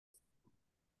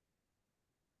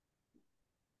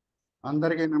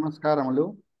అందరికీ నమస్కారములు.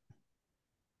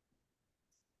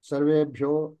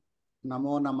 సర్వేభ్యో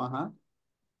నమో నమః.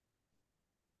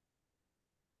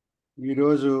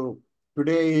 ఈరోజు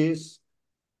today is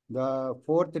the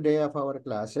fourth day of our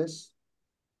classes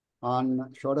on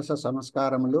షోడశ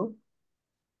సంస్కారములు.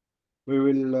 We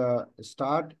will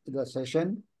start the session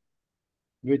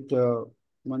with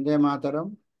Vande Mataram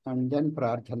and then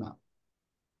Prarthana.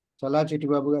 Chala Chitti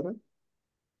Babu garu.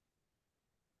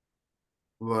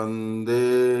 Vande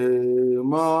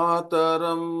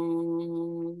Mataram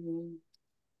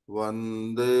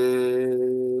Vande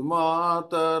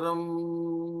Mataram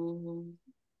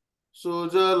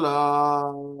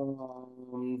सुजलां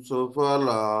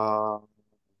सुफलां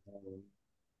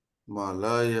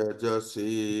मलयज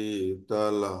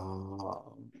शीतलां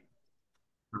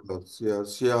तस्य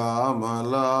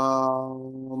श्यामलां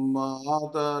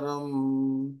मातरं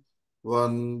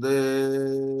वंदे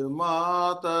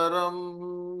मातरम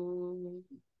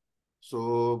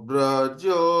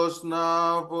शुभ्रज्योत्स्ना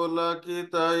पुलकितयामिनीं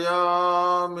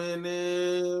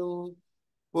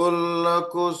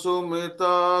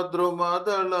पुल्लकुसुमिता द्रुमदलशोभिनीं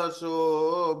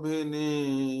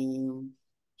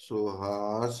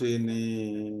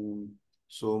सुहासिनीं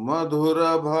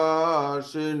सुमधुरभाषिणीं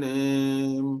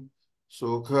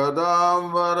सुखदां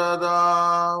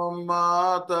वरदां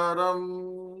मातरं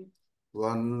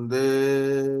Vande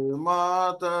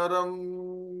Mataram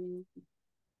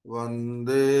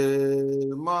Vande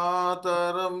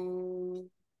Mataram.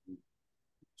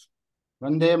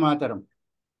 Vande Mataram.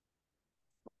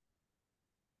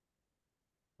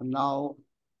 Now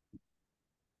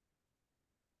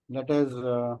let us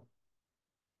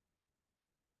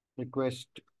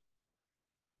request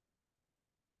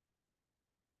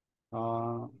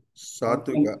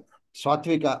Satvika.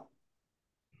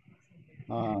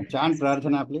 Chant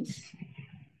Prarthana, please.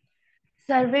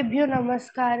 Sarvebhyo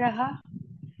Namaskaraha.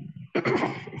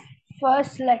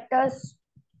 First, let us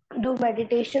do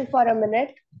meditation for a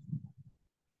minute.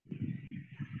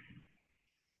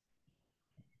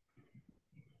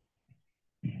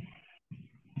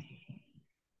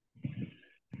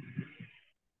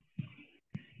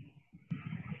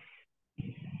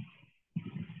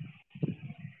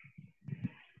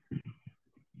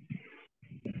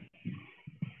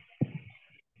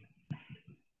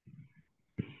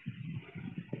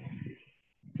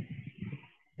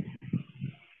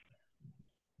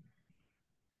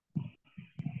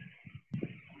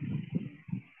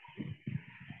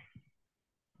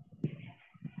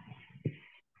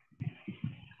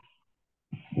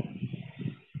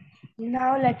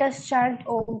 Now let us chant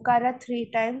Omkara 3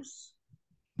 times.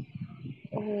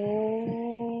 Om.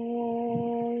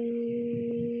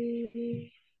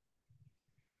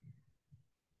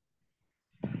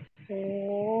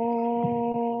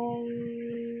 Om.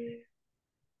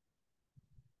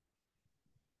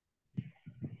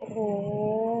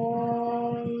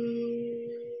 Om.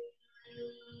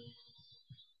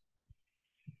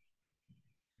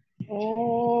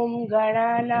 Om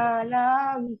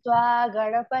Ganananam Tva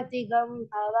Ganapatigham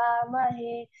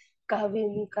Havamahe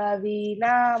Kavim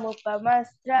Kavinam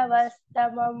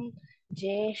Upamastravastamam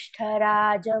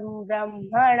Jeshtarajam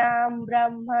Brahmanam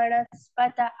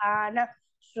Brahmanaspata Ana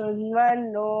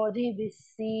Shunvannodhi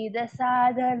Visida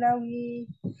Sadhanam.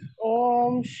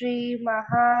 Om Shri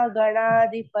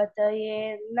Mahaganadipataye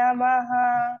Namaha.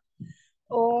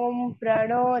 Om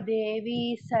Prano Devi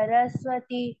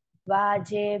Saraswati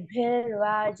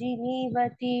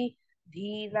वाजेभिर्वाजिनीवती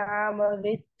धीनाम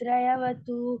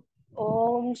वित्रयवतु.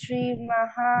 ओम श्री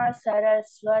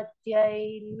महासरस्वत्यै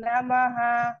नमः.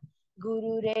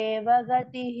 गुरुरेव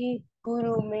गतिः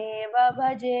गुरुमेव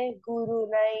भजे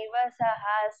गुरुनैव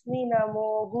सहास्मि.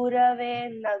 नमो गुरवे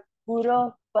न गुरो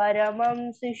परमं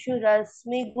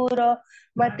शिशुरस्मि गुरो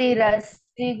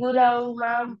मतिरस्ति गुरौ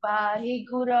मां पाहि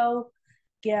गुरौ.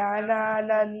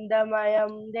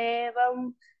 ज्ञानानन्दमयं देवं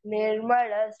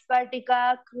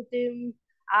निर्मलस्फटिकाकृतिम्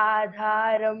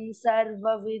आधारं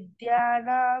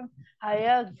सर्वविद्यानां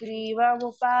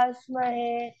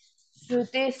हयग्रीवमुपास्महे.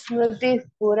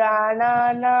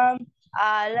 श्रुतिस्मृतिपुराणानाम्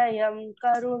आलयं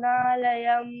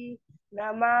करुणालयं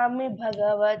नमामि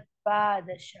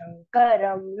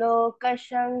भगवत्पादशङ्करं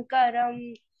लोकशङ्करं.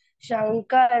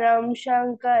 शङ्करं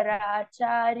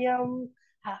शङ्कराचार्यं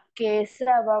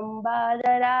केशवं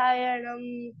बादरायणं.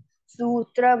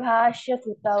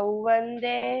 सूत्रभाष्यकृतौ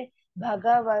वन्दे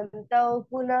भगवन्तौ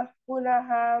पुनः पुनः.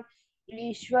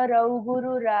 ईश्वरौ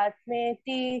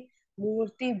गुरुरात्मेति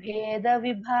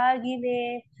मूर्तिभेदविभागिने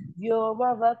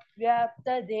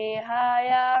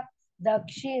व्योमवद्व्याप्तदेहाय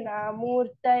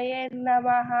दक्षिणामूर्तये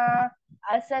नमः.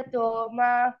 असतो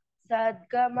मा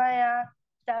सद्गमय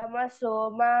तमसो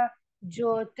मा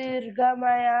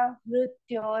ज्योतिर्गमय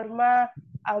मृत्योर्मा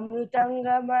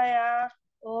अमृतंगमय।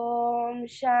 ओम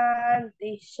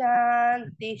शांति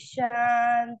शांति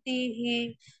शांति।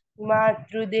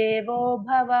 मातृदेवो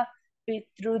भव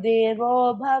पितृदेवो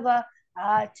भव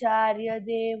आचार्य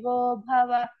देवो भव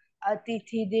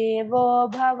अतिथि देवो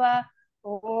भव।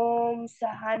 ओम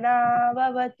सहना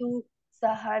भवतु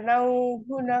सहनौ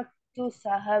भुनक्तु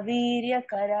सह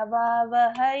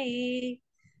वीर्यकरवावहै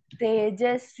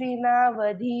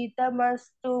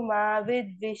तेजस्विनावधीतमस्तु मा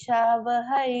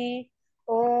विद्विषावहै।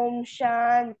 ओम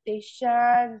शांति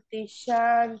शांति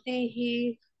शांति।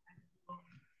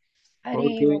 हरि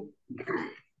Okay. ओम।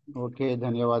 Okay,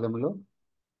 ధన్యవాదములు.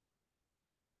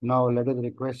 Now let us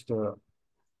request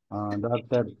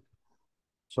Dr.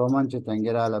 Somanchi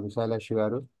Tangirala Visalakshi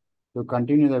garu to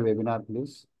continue the webinar,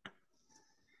 please.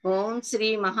 ओम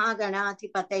श्री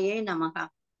महागणाधिपतये नमः।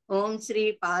 ओम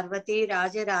श्री पार्वती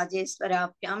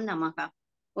राजराजेश्वराभ्यां नमः।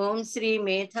 ओम श्री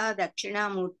मेधा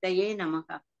दक्षिणामूर्तये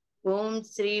नमः। ओम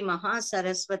श्री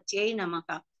महासरस्वत्यै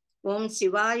नमः। ओम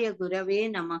शिवाय गुरवे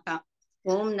नमः।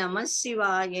 ओम नमः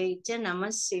शिवाय च नमः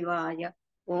शिवाय।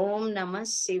 ओम नमः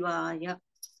शिवाय।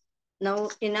 Now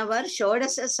in our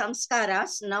Shodasa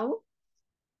samskaras, now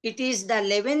it is the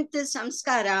 11th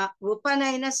samskara,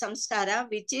 Upanayana samskara,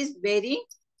 which is very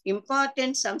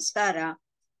important samskara.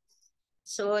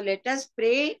 So let us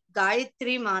pray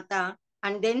Gayatri Mata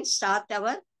and then start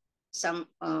our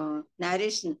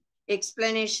narration,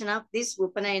 explanation of this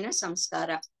Upanayana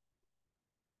samskara.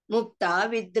 Mukta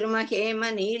vidruma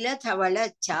hema neela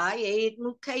thavala chayair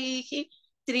mukhaihi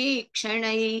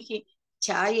trikshanaihi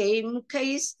chayair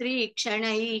mukhais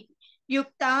trikshanaihi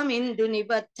युक्ताम Indu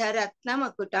निबद्ध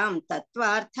रत्नमकुटां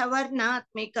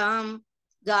तत्वार्थवर्णात्मिकां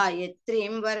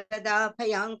गायत्रीं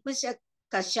वरदाभयांकुश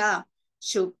कशा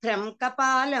शुभ्रं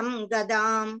कपालं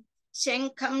गदां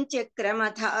शंखं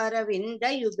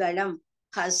चक्रमथारविन्दयुगलं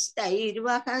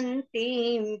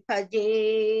हस्तैर्वहन्तीं भजे।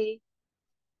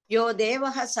 यो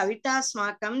देवः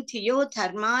सवितास्माकं धियो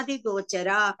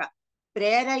धर्मादिगोचराः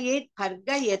प्रेरयेत् भर्ग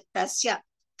यत्तस्य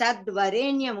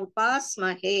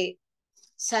तद्वरेण्यमुपास्महे।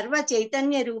 सर्व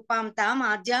चैतन्य रूपां ताम्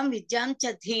आद्यां विद्यां च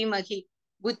धीमहि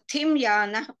बुद्धिं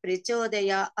यानः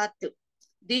प्रचोदयात्.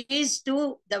 These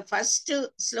two, the first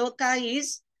sloka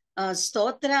is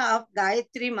stotra of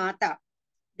Gayatri Mata.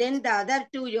 Then the other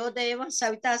two, Yodeva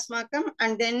Savitasmakam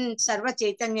and then Sarva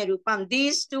Chaitanya Rupam.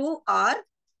 These two are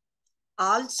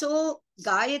also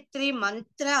Gayatri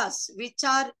mantras, which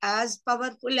are as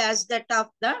powerful as that of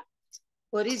the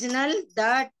original,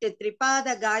 that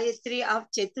Tripada Gayatri of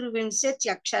Chaturvinshat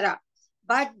Yakshara.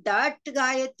 But that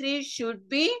Gayatri should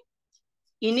be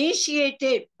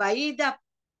initiated by the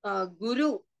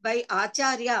Guru, by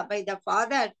Acharya, by the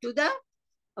father to the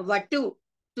Vatu,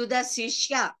 to the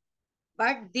Sishya.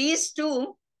 But these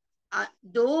two,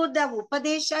 though the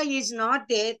Upadesha is not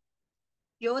there,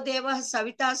 Yo Deva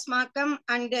Savitasmakam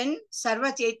and then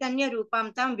Sarva Chaitanya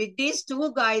Rupam Tam, with these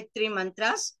two Gayatri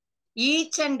mantras,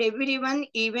 each and everyone,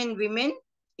 even women,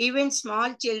 even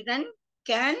small children,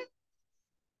 can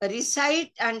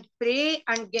recite and pray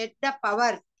and get the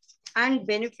power and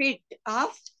benefit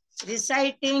of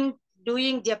reciting,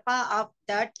 doing japa of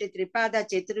that Tripada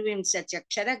Chaturvimsha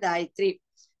Chakshara Gayatri.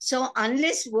 So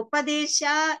unless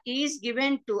Upadesha is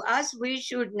given to us, we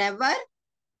should never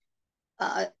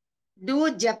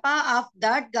do japa of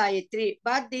that Gayatri.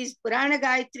 But these Purana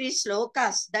Gayatri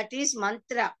slokas, that is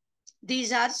mantra,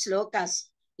 these are slokas.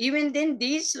 Even then,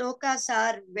 these slokas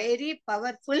are very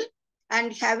powerful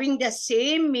and having the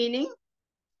same meaning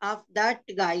of that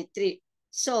Gayatri.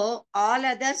 So all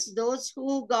others, those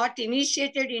who got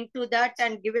initiated into that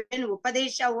and given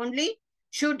Upadesha only,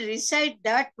 should recite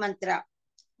that mantra.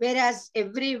 Whereas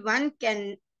everyone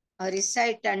can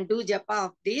recite and do japa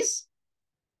of these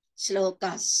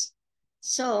slokas.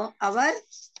 So our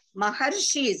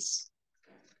Maharshis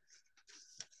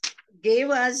gave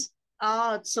us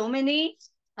so many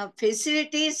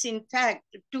facilities, in fact,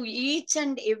 to each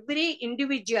and every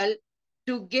individual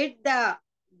to get the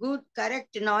good,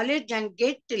 correct knowledge and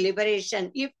get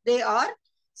liberation if they are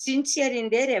sincere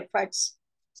in their efforts.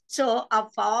 So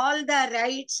of all the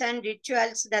rites and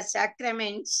rituals, the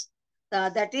sacraments,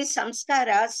 that is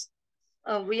samskaras,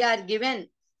 we are given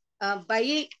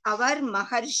by our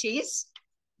Maharshis.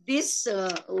 This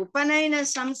Upanayana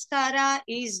samskara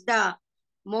is the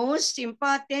most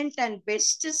important and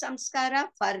best samskara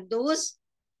for those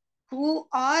who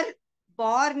are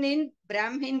born in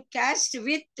Brahmin caste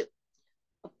with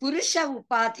Purusha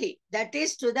Upadhi, that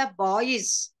is to the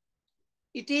boys.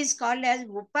 It is called as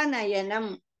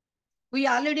Upanayanam. We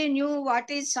already knew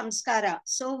what is samskara,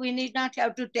 so we need not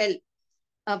have to tell.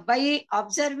 By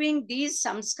observing these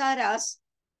samskaras,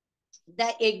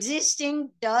 the existing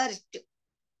dirt,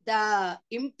 the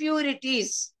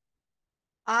impurities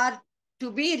are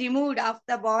to be removed of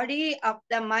the body, of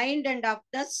the mind, and of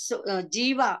the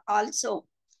jiva also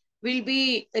will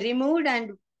be removed,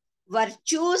 and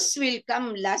virtues will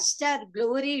come, luster,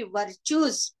 glory,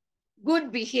 virtues,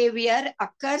 good behavior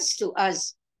occurs to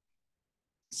us.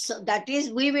 So that is,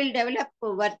 we will develop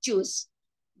virtues,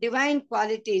 divine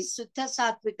qualities, Sutta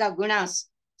Sattvika Gunas.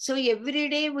 So every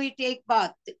day we take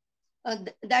bath.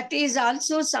 That is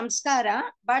also samskara,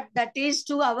 but that is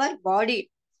to our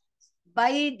body.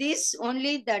 By this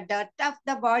only the dirt of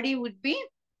the body would be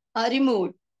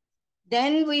removed.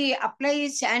 Then we apply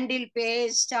sandal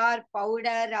paste or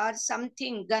powder or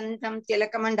something, gandham,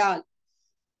 tilakam and all.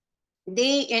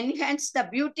 They enhance the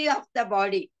beauty of the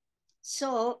body.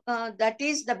 So that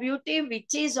is the beauty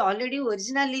which is already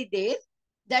originally there.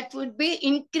 That would be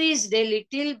increased a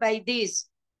little by this.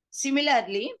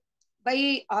 Similarly,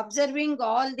 by observing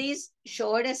all these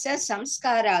Shodasa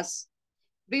samskaras,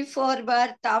 before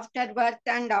birth, after birth,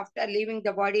 and after leaving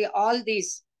the body, all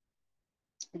these,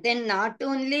 then not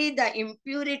only the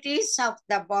impurities of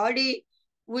the body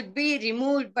would be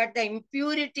removed, but the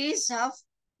impurities of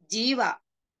jiva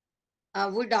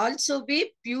would also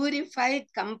be purified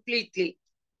completely.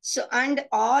 So, and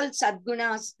all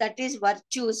sadgunas, that is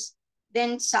virtues,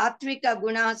 then sattvika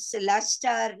gunas,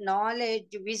 luster,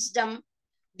 knowledge, wisdom,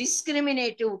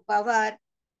 discriminative power,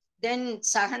 then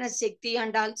sahana shakti,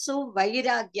 and also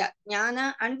vairagya,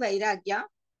 jnana and vairagya,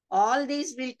 all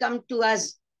these will come to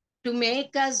us to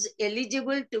make us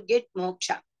eligible to get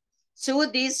moksha. So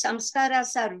these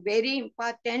samskaras are very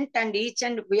important, and each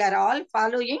and we are all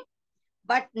following,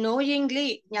 but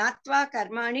knowingly, jnatva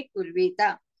karmani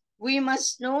kurvita. We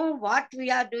must know what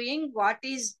we are doing, what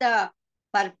is the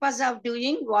purpose of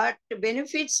doing, what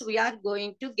benefits we are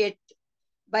going to get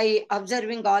by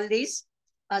observing all these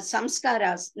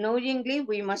samskaras. Knowingly,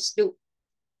 we must do.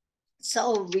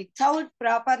 So without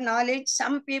proper knowledge,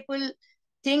 some people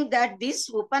think that this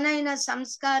Upanayana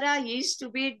samskara is to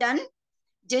be done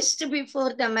just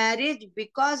before the marriage,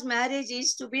 because marriage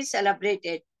is to be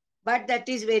celebrated. But that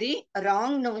is very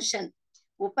wrong notion.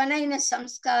 Upanayana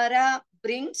samskara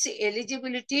brings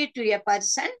eligibility to a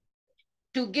person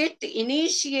to get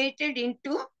initiated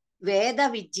into Veda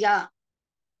Vidya,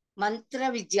 Mantra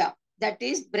Vidya, that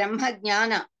is Brahma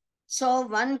Jnana. So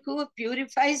one who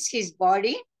purifies his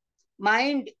body,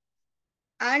 mind,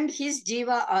 and his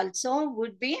jiva also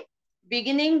would be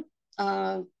beginning,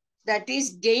 that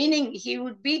is gaining, he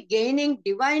would be gaining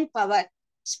divine power,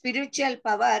 spiritual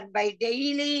power by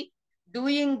daily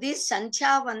doing this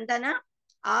Sanchya Vandana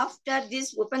after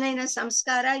this Upanayana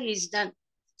Samskara is done.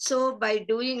 So by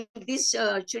doing this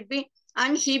should be,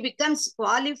 and he becomes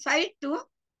qualified to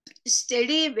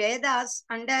study Vedas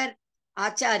under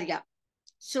Acharya.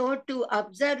 So to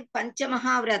observe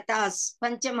Panchamaha Vratas,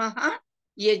 Panchamaha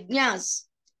Yajnas,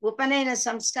 Upanayana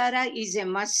Samskara is a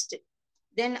must.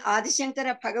 Then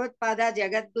Adishankara Bhagavad-pada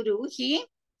Jagadguru, he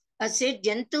said,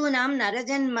 Jantunam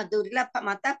Narajanma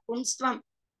Durlapamata Kunstvam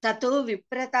Tato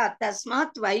Viprata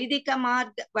Tasmat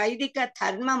Vaidika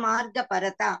Dharma Marga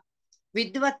Parata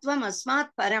Vidvatvam Asmat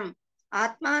Param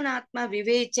Atmanatma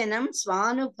Vivechanam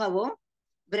Svanubhavo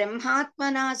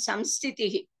Brahmatmana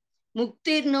Samstitihi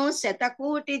Muktirno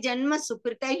Satakoti Janma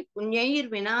Sukritai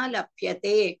Punyair Vina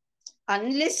Lapyate.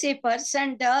 Unless a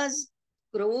person does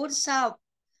crores of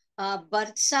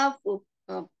births of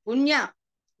punya,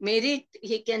 merit,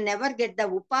 he can never get the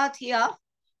upathi of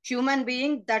human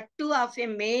being, that too of a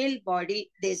male body,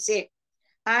 they say.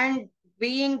 And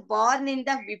being born in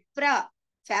the Vipra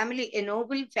family, a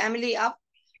noble family of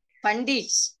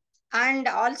Pandits, and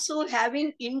also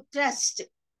having interest,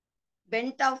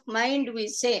 bent of mind, we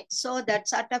say. So that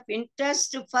sort of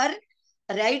interest for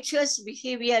righteous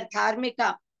behavior,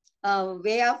 dharmika,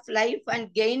 way of life,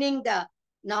 and gaining the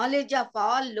knowledge of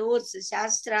all laws,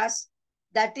 shastras,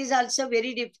 that is also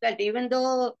very difficult. Even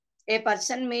though a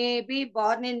person may be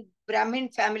born in Brahmin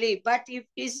family, but if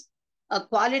his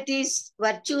qualities,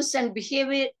 virtues, and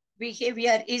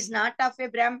behavior is not of a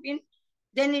Brahmin,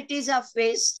 then it is of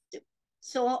waste.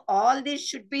 So all this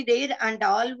should be there, and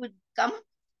all would come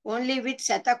only with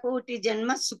Satakoti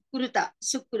Janma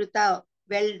Sukruta,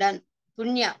 well done,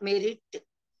 Punya, merit.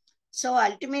 So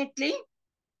ultimately,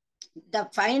 the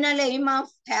final aim of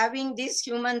having this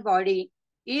human body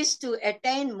is to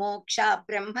attain moksha,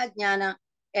 Brahma Jnana,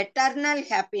 eternal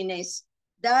happiness.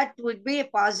 That would be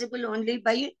possible only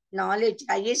by knowledge,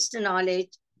 highest knowledge,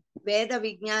 Veda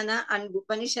Vijnana and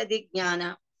Upanishadic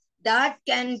Jnana. That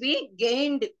can be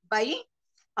gained by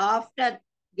after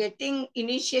getting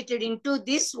initiated into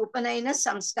this Upanayana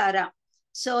Samskara.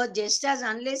 So just as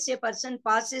unless a person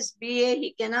passes BA,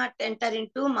 he cannot enter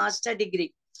into master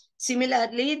degree.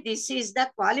 Similarly, this is the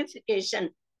qualification.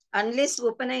 Unless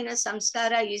Upanayana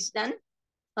Samskara is done,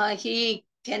 he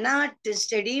cannot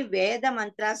study Veda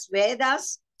mantras,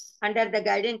 Vedas under the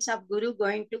guidance of Guru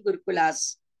going to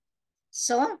Gurukulas.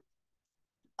 So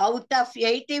out of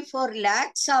 84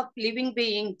 lakhs of living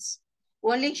beings,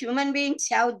 only human beings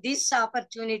have this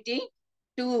opportunity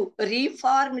to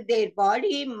reform their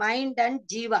body, mind and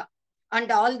jiva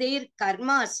and all their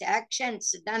karmas,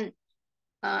 actions done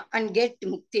and get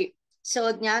mukti.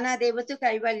 So Jnana Devatu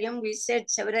Kaivalyam we said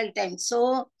several times.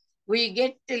 So we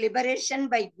get liberation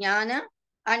by Jnana,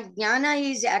 and Jnana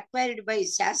is acquired by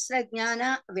Shastra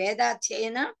Jnana, Veda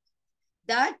Chena.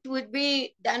 That would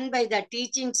be done by the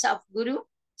teachings of Guru.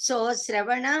 So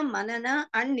Sravana, Manana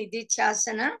and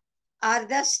Nididhyasana are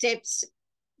the steps.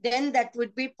 Then that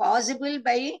would be possible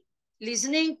by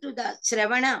listening to the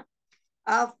Sravana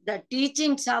of the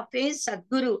teachings of a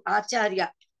Sadguru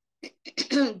Acharya.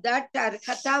 That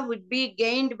arhata would be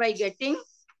gained by getting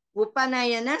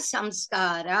Upanayana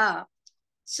Samskara.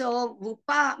 So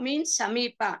Upa means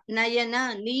Samipa,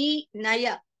 Nayana, Ni,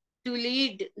 Naya, to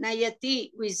lead,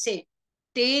 Nayati we say.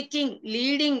 Taking,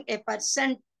 leading a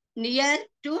person near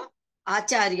to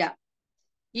Acharya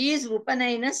is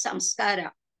Upanayana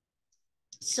Samskara.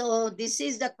 So this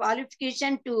is the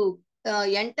qualification to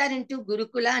enter into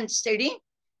Gurukula and study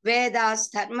Vedas,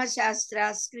 Dharma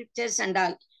Shastra, scriptures and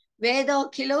all.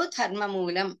 Vedokhilo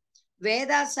Dharmamulam.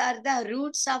 Vedas are the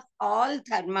roots of all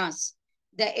dharmas.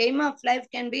 The aim of life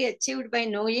can be achieved by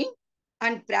knowing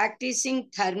and practicing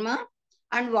dharma.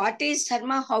 And what is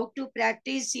dharma, how to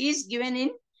practice is given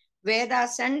in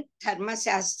Vedas and Dharma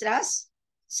Shastras.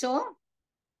 So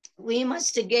we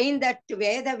must gain that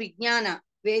Veda Vijnana,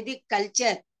 Vedic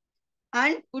culture,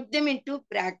 and put them into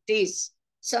practice.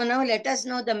 So now let us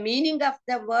know the meaning of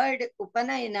the word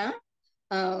Upanayana.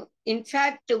 In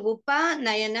fact,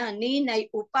 Upanayana, Ni,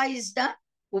 Upa is the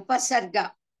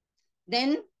Upasarga.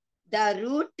 Then the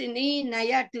root Ni,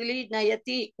 Naya, Tuli,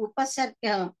 Nayati,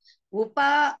 Upasarga,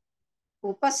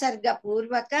 Upasarga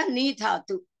Purvaka, Ni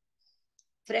Dhatu.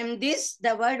 From this,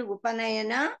 the word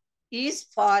Upanayana is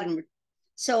formed.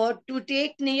 So to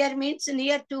take near means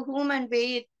near to whom and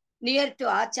where, near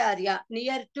to Acharya,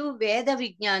 near to Veda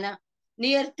Vijnana,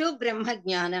 near to Brahma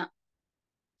Jnana.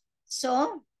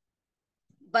 So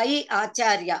by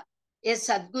Acharya, a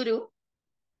Sadguru,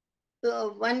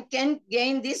 one can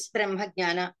gain this Brahma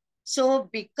Jnana. So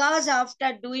because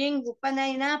after doing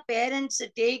Upanayana, parents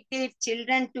take their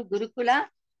children to Gurukula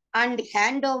and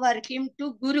hand over him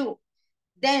to Guru.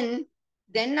 Then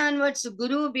onwards,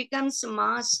 Guru becomes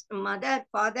mother,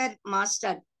 father,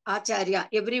 master, Acharya,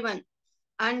 everyone.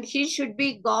 And he should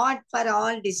be God for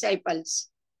all disciples.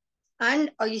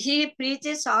 And he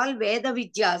preaches all Veda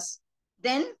Vidyas.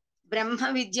 Then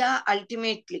Brahma Vidya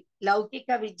ultimately.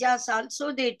 Laukika Vidyas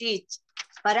also they teach.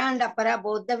 Para and Apara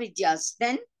both the Vidyas.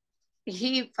 Then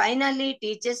he finally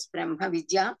teaches Brahma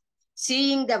Vidya,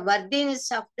 seeing the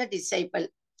worthiness of the disciple.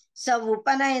 So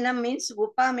Upanayana means,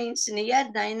 Upa means near,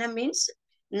 Nayana means,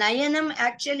 Nayanam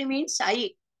actually means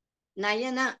eye.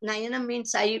 Nayanam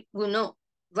means eye, you know.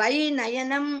 Why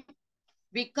Nayanam?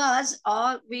 Because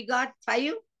we got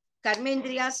 5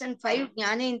 Karmendriyas and 5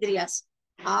 Jnanendriyas.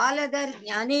 All other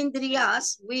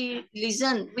Jnanendriyas, we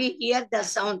listen, we hear the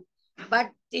sound,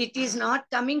 but it is not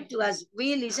coming to us.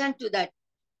 We listen to that.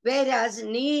 Whereas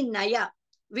Ni, Naya,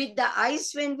 with the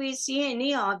eyes when we see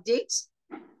any objects,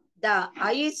 the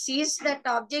eye sees that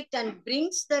object and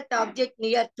brings that object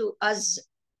near to us.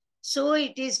 So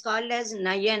it is called as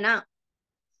Nayana.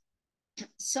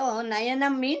 So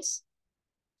Nayana means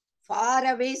far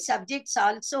away subjects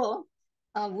also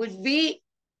would be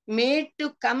made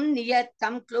to come near,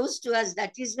 come close to us.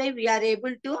 That is why we are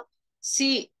able to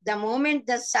see. The moment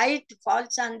the sight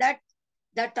falls on that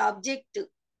object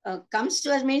comes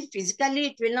to us, means physically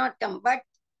it will not come, but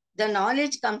the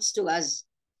knowledge comes to us.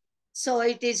 So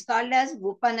it is called as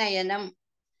Upanayanam.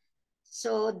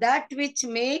 So that which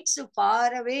makes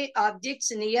far away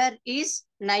objects near is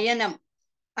Nayanam.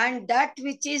 And that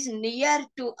which is near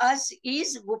to us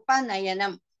is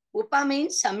Upanayanam. Upa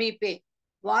means Samipe.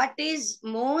 What is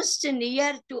most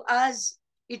near to us,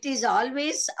 it is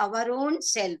always our own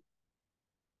self.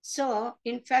 So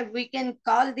in fact, we can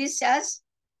call this as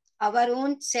our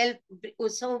own self.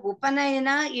 So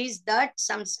Upanayana is that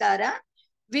samskara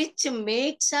which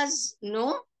makes us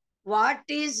know what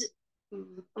is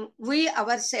we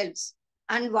ourselves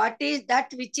and what is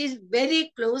that which is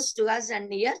very close to us and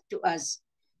near to us.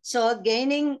 So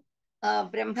gaining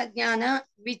Brahmajnana,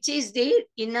 which is there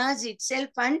in us itself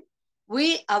and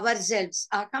we ourselves.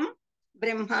 Aham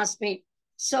Brahmasmi.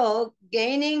 So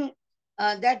gaining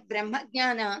that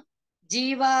Brahmajnana,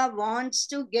 Jiva wants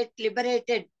to get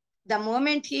liberated. The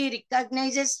moment he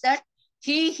recognizes that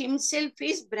he himself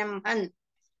is Brahman,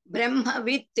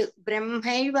 Brahmavit,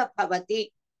 Brahmaiva Bhavati,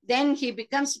 then he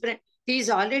becomes, he is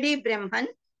already Brahman.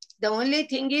 The only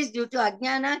thing is, due to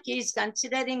Ajnana, he is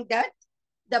considering that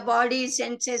the body,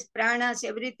 senses, pranas,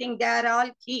 everything, they are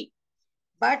all he.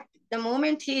 But the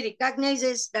moment he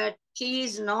recognizes that he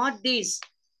is not this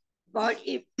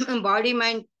body, body,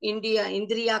 mind,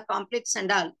 Indriya complex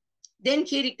and all, then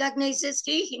he recognizes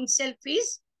he himself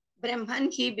is Brahman,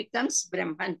 he becomes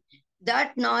Brahman.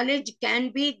 That knowledge can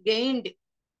be gained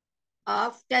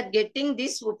after getting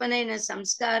this Upanayana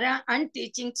Samskara and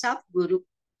teachings of Guru.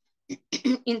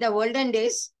 In the olden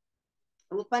days,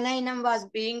 Upanayanam was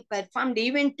being performed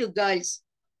even to girls,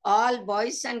 all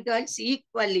boys and girls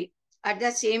equally at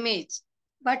the same age.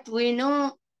 But we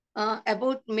know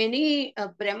about many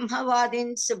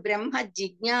Brahmavadins, Brahma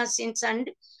Jignasins and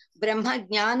Brahma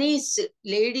Jnanis,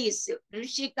 ladies,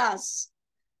 Rishikas,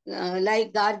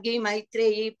 like Gargi,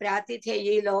 Maitreyi,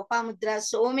 Pratitheyi, Lopamudra,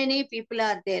 so many people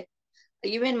are there.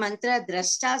 Even mantra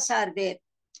drashtas are there.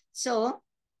 So,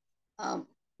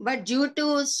 but due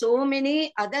to so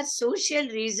many other social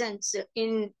reasons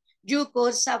in due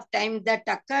course of time that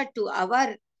occurred to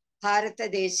our Bharata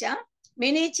Desha,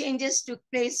 many changes took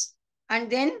place. And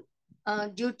then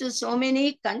due to so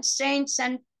many constraints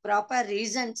and proper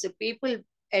reasons, people,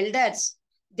 elders,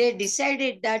 they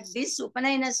decided that this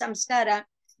Upanayana Samskara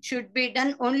should be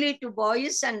done only to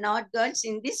boys and not girls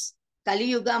in this Kali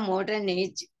Yuga modern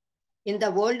age. In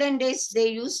the olden days, they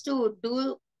used to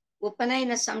do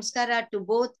Upanayana Samskara to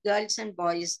both girls and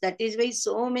boys. That is why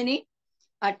so many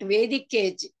at Vedic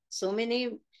age, so many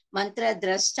mantra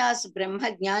drashtas,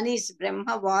 Brahma Jnanis,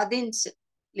 Brahma Vadins,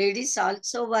 ladies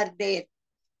also were there.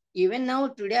 Even now,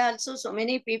 today also, so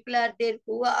many people are there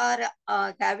who are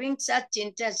having such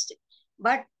interest.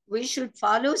 But we should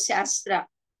follow Shastra.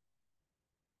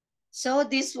 So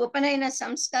this Upanayana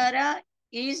Samskara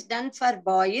is done for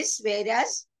boys,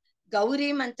 whereas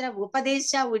Gauri Mantra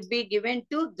Upadesha would be given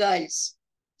to girls.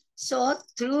 So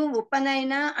through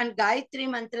Upanayana and Gayatri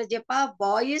Mantra Japa,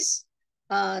 boys,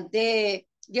 they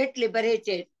get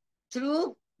liberated.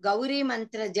 Through Gauri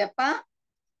Mantra Japa,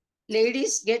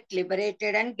 ladies get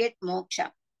liberated and get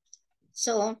moksha.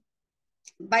 So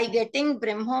by getting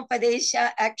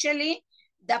Brahmopadesha, actually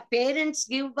the parents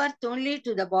give birth only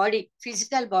to the body,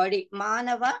 physical body,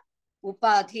 Manava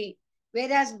Upadhi.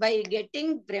 Whereas by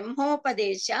getting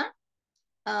Brahmopadesha,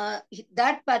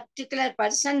 that particular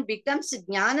person becomes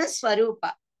Jnana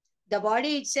Swarupa. The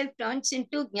body itself turns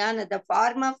into Jnana, the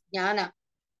form of Jnana.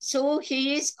 So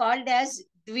he is called as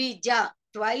Dvija,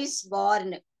 twice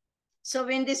born. So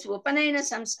when this Upanayana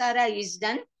Samskara is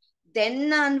done,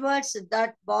 then onwards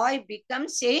that boy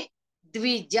becomes a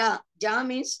Dvija. Ja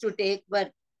means to take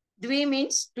birth. Dvi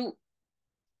means two.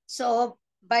 So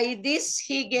by this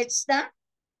he gets the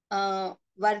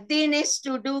worthiness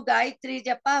to do Gayatri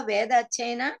Japa, Veda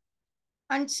Chena.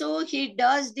 And so he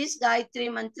does this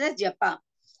Gayatri Mantra Japa.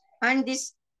 And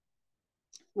this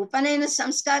Upanayana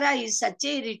Samskara is such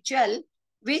a ritual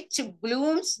which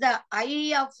blooms the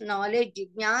eye of knowledge,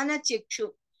 Jnana Chikshu.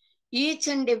 Each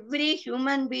and every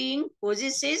human being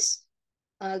possesses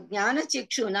Jnana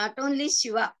Chikshu, not only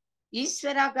Shiva.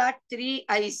 Ishvara got 3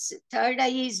 eyes, third eye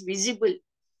is visible.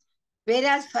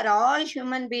 Whereas for all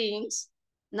human beings,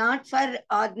 not for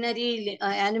ordinary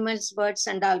animals, birds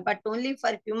and all, but only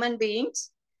for human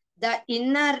beings, the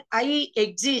inner eye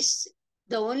exists.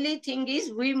 The only thing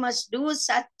is we must do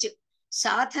such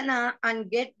sadhana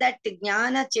and get that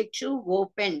Jnana Chikshu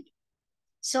opened.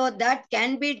 So that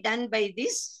can be done by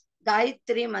this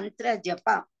Gayatri Mantra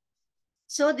Japa.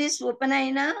 So this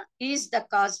Upanayana is the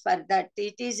cause for that.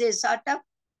 It is a sort of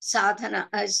sadhana,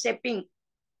 a step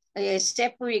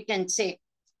we can say.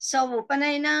 So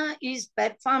Upanayana is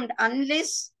performed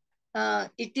unless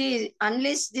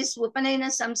this Upanayana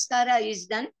Samskara is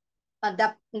done.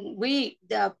 The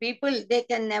people, they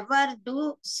can never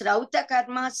do Srauta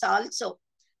Karmas also.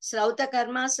 Srauta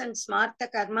Karmas and Smarta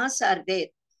Karmas are there.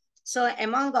 So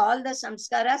among all the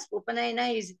Samskaras,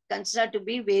 Upanayana is considered to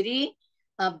be very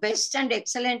best and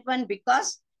excellent one,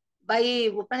 because by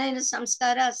Upanayana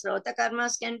Samskara, Srauta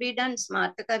Karmas can be done,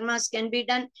 Smarta Karmas can be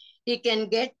done. He can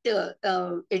get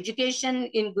education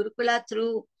in Gurukula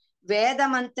through Veda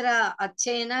Mantra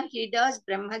Achayana. He does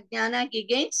Brahmajnana, he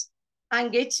gains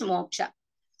and gets moksha.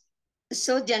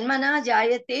 So Janmana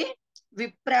Jayate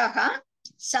Vipraha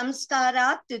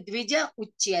Samskarat Dvija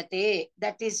Uchyate.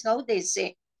 That is how they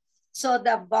say. So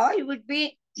the boy would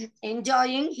be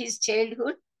enjoying his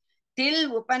childhood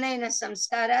till Upanayana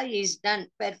Samskara is done,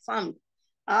 performed.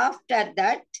 After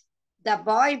that, the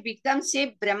boy becomes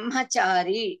a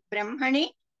brahmachari. Brahmani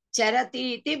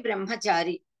charati iti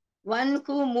brahmachari. One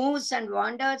who moves and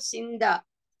wanders in the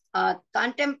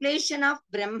contemplation of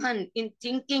Brahman, in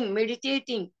thinking,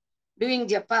 meditating, doing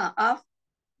japa of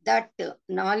that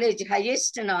knowledge,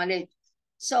 highest knowledge.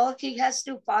 So he has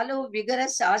to follow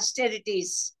vigorous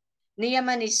austerities.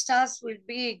 Niyama nishtas will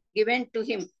be given to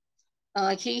him.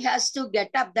 He has to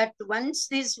get up that once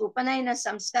this Upanayana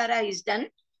Samskara is done,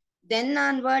 then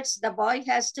onwards the boy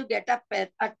has to get up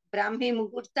at Brahmi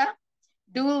Muhurta,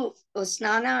 do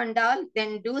Snana and all,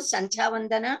 then do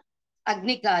Sanchavandana,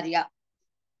 Agnikarya,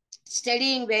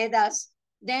 studying Vedas,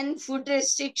 then food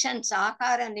restrictions,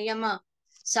 Ahara Niyama,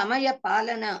 Samaya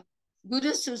Palana,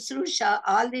 Guru Susrusha,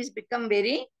 all these become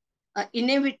very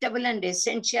inevitable and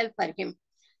essential for him.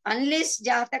 Unless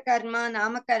Jata Karma,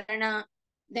 Namakarana,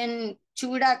 then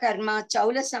Chuda Karma,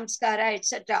 Chaula Samskara,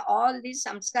 etc., all these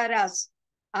samskaras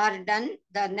are done,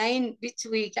 the 9 which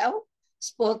we have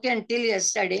spoken till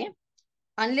yesterday,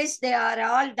 unless they are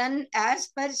all done as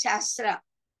per Shastra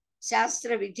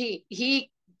Vidhi, he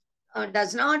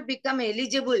does not become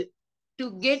eligible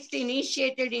to get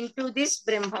initiated into this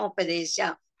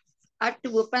Brahmopadesha at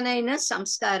Upanayana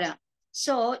Samskara.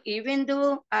 So even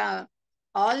though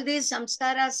all these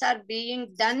samskaras are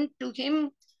being done to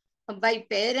him by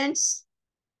parents,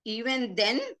 even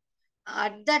then,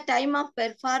 at the time of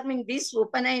performing this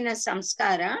Upanayana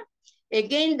Samskara,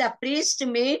 again the priest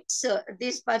makes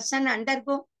this person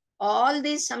undergo all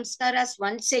these samskaras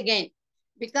once again,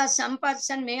 because some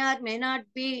person may or may not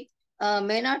be,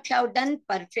 may not have done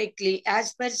perfectly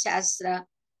as per Shastra.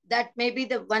 That may be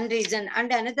the one reason.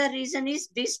 And another reason is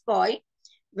this boy,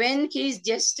 when he is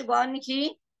just born,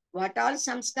 what all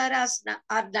samskaras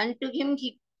are done to him,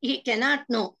 he cannot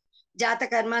know. Jata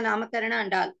Karma, Namakarana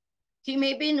and all. He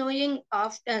may be knowing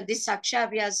after this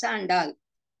Sakshavyasa and all.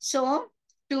 So,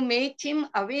 to make him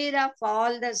aware of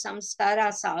all the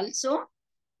samskaras also,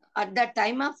 at the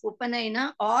time of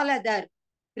Upanayana, all other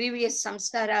previous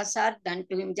samskaras are done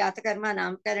to him. Jata Karma,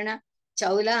 Namakarana,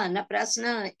 Chaula,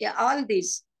 Annaprasana, all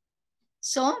these.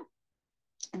 So,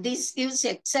 this gives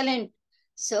excellent.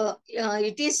 So,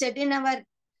 it is said in our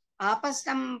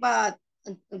Apastamba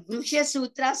Gruhya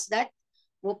Sutras that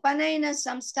Upanayana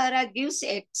Samskara gives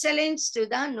excellence to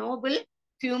the noble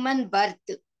human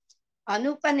birth.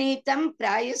 Anupanitam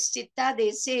Prayaschitta,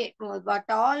 they say, what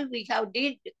all we have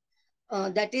did,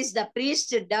 that is the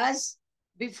priest does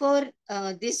before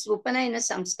this Upanayana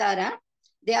Samskara,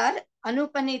 they are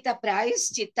Anupanita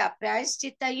Prayaschitta.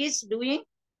 Prayaschitta is doing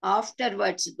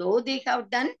afterwards, though they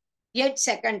have done, yet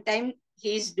second time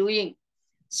he is doing.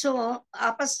 So,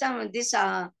 this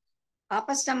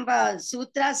Apastamba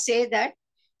Sutra say that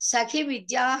Sakhi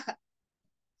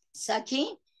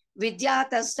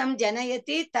Vidyatastam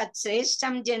Janayati Tat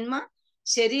Sreshtam Janma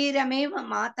Sharirameva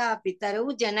Mata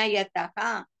Pitarau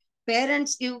Janayataha.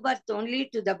 Parents give birth only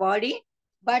to the body,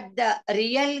 but the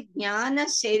real Jnana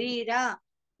Sharira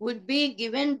would be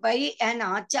given by an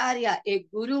Acharya, a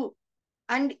Guru,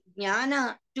 and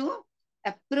Jnana to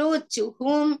approach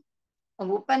whom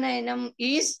Upanayanam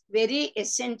is very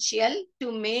essential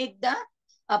to make the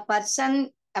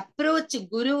person approach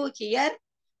Guru here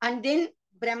and then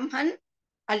Brahman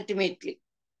ultimately.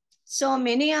 So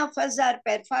many of us are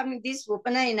performing this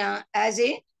Upanayana as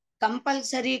a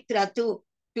compulsory kratu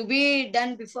to be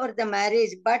done before the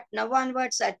marriage, but now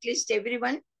onwards at least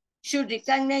everyone should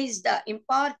recognize the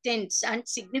importance and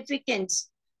significance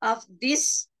of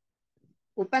this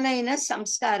Upanayana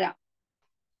Samskara.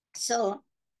 So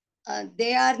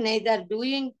they are neither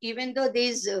doing, even though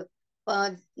these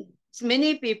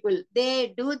many people,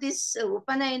 they do this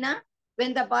Upanayana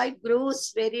when the boy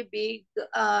grows very big,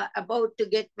 about to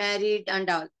get married and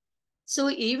all. So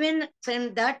even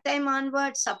from that time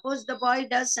onwards, suppose the boy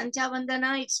does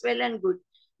Sanchavandana, it's well and good.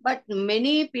 But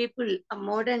many people,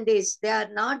 modern days, they are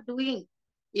not doing,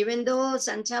 even though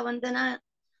Sanchavandana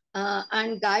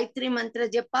and Gayatri Mantra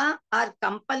Japa are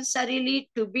compulsorily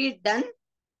to be done.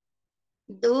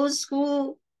 Those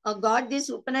who got this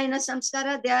Upanayana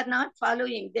Samskara, they are not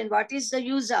following. Then what is the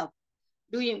use of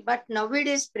doing? But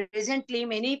nowadays, presently,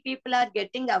 many people are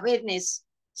getting awareness.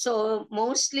 So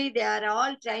mostly they are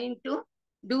all trying to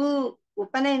do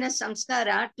Upanayana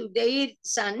Samskara to their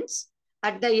sons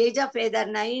at the age of either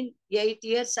 9, 8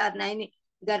 years or 9,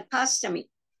 Garbhastami,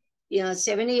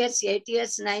 7 years, 8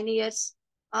 years, 9 years,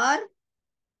 or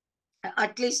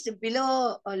at least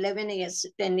below 11 years,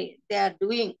 10 years, they are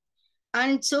doing.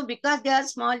 And so because they are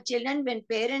small children, when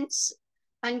parents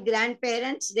and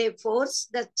grandparents, they force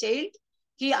the child,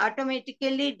 he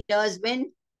automatically does.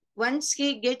 Once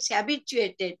he gets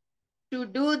habituated to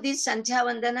do this Sandhya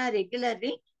Vandana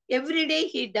regularly, every day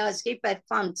he does, he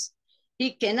performs.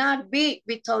 He cannot be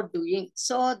without doing.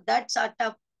 So that sort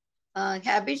of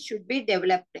habit should be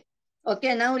developed.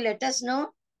 Okay, now let us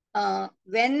know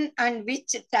when and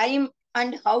which time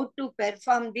and how to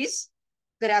perform this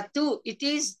kratu. It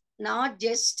is not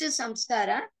just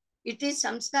samskara, it is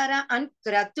samskara and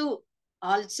kratu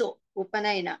also,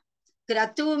 upanayana.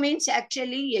 Kratu means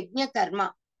actually yajna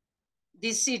karma.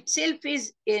 This itself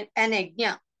is an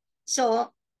yajna.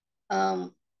 So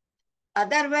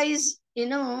otherwise,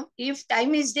 if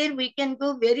time is there, we can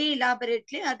go very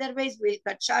elaborately. Otherwise, we'll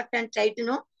cut short and try to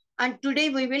know. And today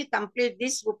we will complete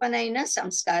this Upanayana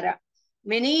Samskara.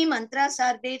 Many mantras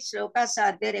are there, slokas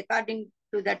are there. According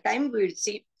to the time, we will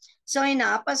see. So in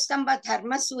Apastamba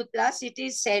Dharma Sutras, it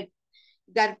is said,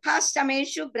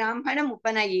 Garphastameshu Brahmanam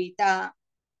Upanayita.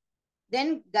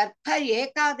 Then Garpha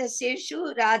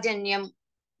Ekadaseshu Rajanyam.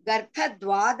 Garpha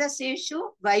Dwadaseshu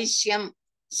Vaishyam.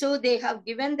 So they have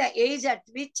given the age at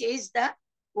which age the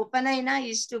Upanayana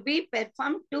is to be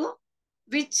performed to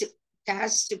which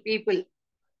caste people.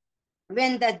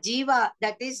 When the Jiva,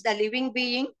 that is the living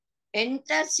being,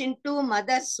 enters into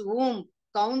mother's womb,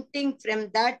 counting from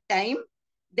that time,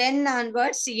 then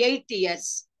onwards 8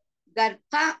 years.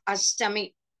 Garpha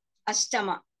Ashtama,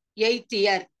 8th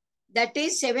year. That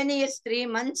is 7 years, 3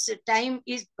 months time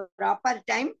is proper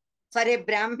time for a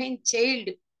Brahmin child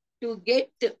to get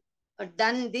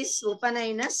done this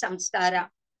Upanayana Samskara.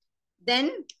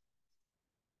 Then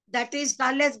that is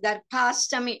called as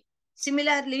Garphastami.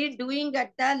 Similarly, doing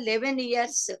at the 11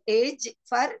 years age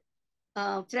for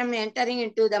from entering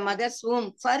into the mother's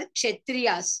womb for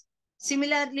Kshatriyas.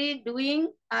 Similarly,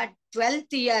 doing at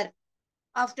 12th year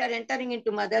after entering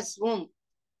into mother's womb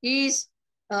is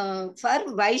for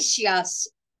Vaishyas.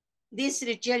 This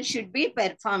ritual should be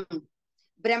performed.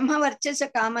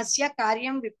 Brahmavarchasa kamasya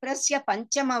karyam viprasya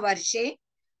panchama varshe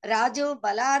rajo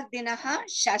balardinaha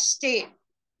shashte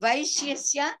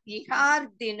vaishyasya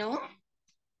ihardino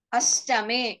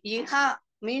ashtame. Iha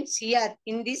means here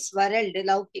in this world,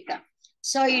 laukika.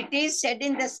 So it is said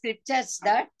in the scriptures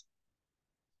that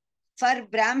for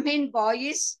Brahmin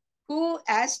boys who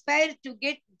aspire to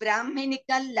get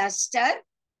Brahminical luster,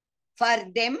 for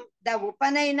them the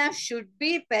Upanayana should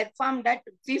be performed at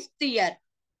 5th year,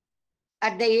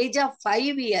 at the age of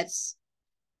 5 years.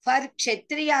 For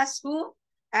Kshatriyas who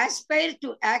aspire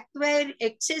to acquire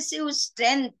excessive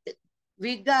strength,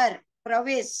 vigor,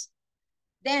 prowess,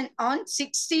 then on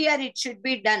 6th year it should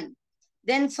be done.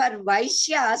 Then for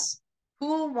Vaishyas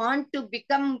who want to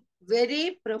become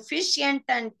very proficient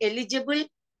and eligible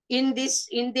in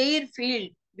their field,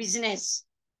 business,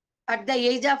 at the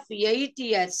age of 8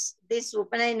 years, this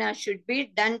Upanayana should be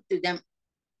done to them.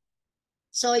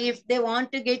 So if they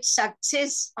want to get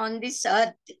success on this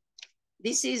earth,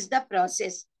 this is the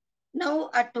process.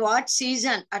 Now, at what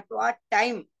season, at what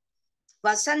time?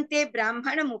 Vasante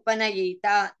Brahmanam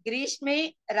Upanayita,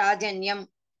 Grishme Rajanyam,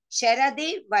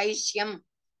 Sharade Vaishyam.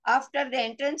 After the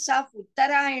entrance of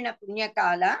Uttarayana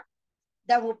Punyakala,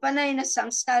 the Upanayana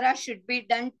Samskara should be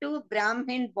done to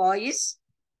Brahmin boys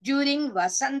during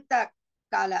Vasanta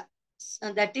Kala,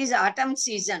 that is autumn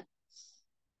season,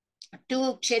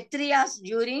 to Kshatriyas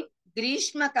during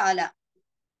Grishma Kala,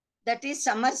 that is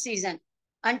summer season,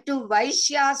 and to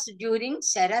Vaishyas during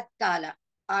Sharat Kala,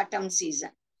 autumn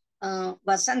season,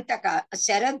 Vasanta Kala,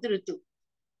 Sharad Rutu.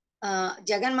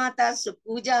 Jagannata's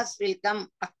pujas will come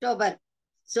October.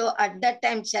 So at that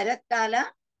time, Sharat Kala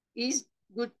is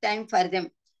good time for them.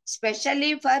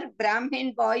 Especially for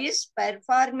Brahmin boys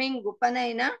performing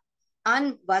Upanayana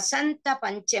on Vasanta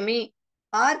Panchami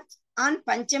or on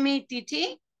Panchami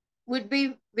Tithi would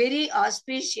be very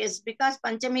auspicious, because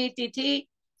Panchami Tithi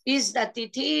is the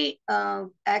Tithi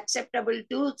acceptable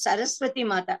to Saraswati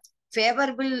Mata,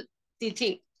 favorable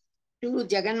Tithi to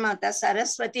Jagannata,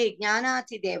 Saraswati,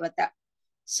 Jnanathi Devata.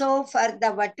 So for the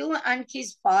Vatu and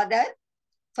his father,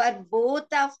 for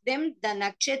both of them, the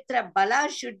Nakshatra Bala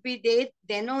should be there,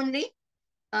 then only,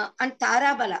 and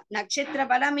Tara Bala. Nakshatra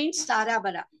Bala means Tara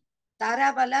Bala.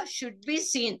 Tara Bala should be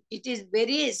seen. It is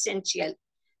very essential.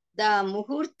 The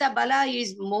Muhurta Bala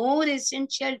is more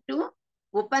essential to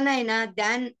Upanayana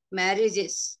than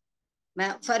marriages.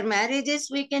 For marriages,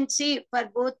 we can see for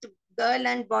both girl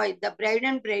and boy, the bride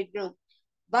and bridegroom.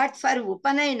 But for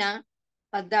Upanayana,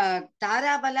 the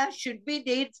Tara Bala should be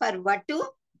there for Vatu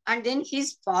and then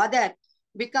his father,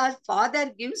 because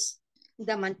father gives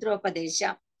the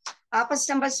mantropadesha.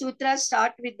 Apastamba Sutra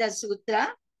start with the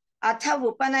sutra, Atha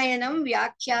Upanayanam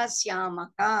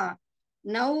Vyakyasyamaka.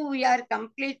 Now we are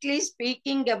completely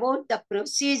speaking about the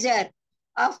procedure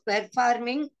of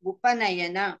performing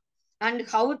Upanayana and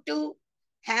how to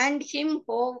hand him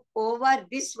over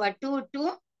this Vatu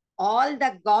to all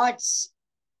the gods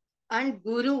and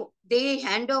Guru. They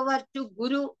hand over to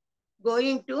Guru,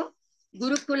 going to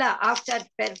Gurukula after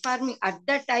performing. At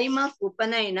the time of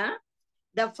Upanayana,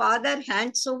 the father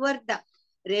hands over the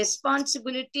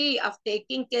responsibility of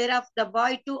taking care of the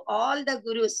boy to all the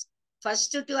Gurus.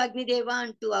 First to Agnideva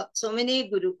and to so many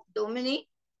Guru, so many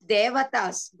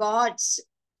Devatas, gods.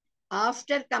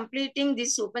 After completing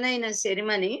this Upanayana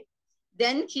ceremony,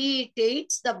 then he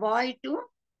takes the boy to,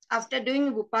 after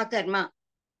doing Upakarma,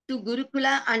 to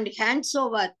Gurukula and hands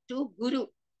over to Guru.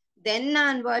 Then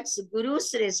onwards,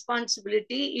 Guru's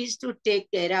responsibility is to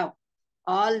take care of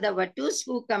all the Vatus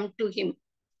who come to him.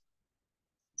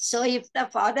 So if the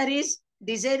father is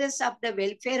desirous of the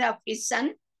welfare of his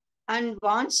son and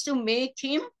wants to make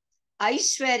him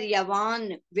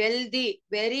Aishwaryavan, wealthy,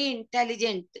 very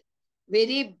intelligent,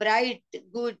 very bright,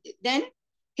 good, then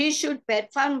he should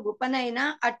perform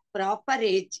Upanayana at proper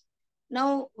age.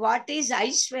 Now, what is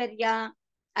Aishwarya?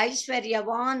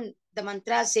 Aishwaryavan, the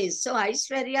mantra says. So,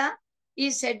 Aishwarya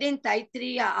is said in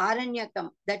Taittiriya Aranyakam.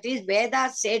 That is, Veda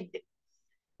said,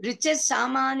 Riches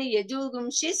Samani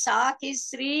Yajugumshi Saki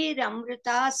Sri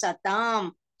Ramrita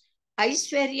Satam.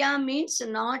 Aishwarya means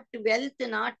not wealth,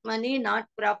 not money, not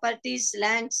properties,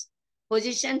 lands,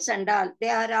 positions and all. They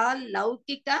are all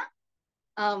Laukika,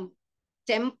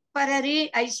 temporary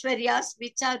Aishwaryas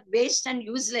which are waste and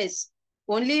useless.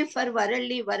 Only for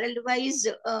world-wise,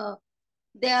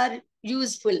 they are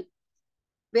useful.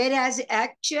 Whereas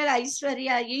actual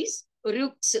Aishwarya is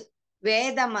Ruks,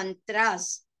 Veda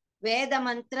mantras. Veda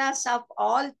mantras of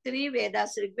all three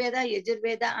Vedas, Rigveda,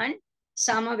 Yajurveda and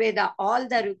Samaveda, all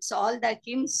the Ruks, all the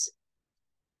hymns,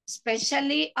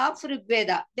 especially of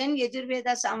Rigveda, then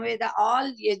Yajurveda, Samaveda,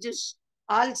 all Yajus,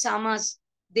 all Samas,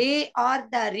 they are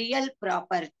the real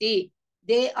property.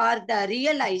 They are the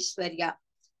real Aishwarya.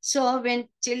 So when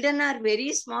children are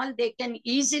very small, they can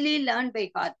easily learn by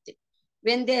heart.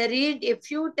 When they read a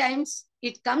few times,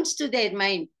 it comes to their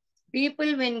mind.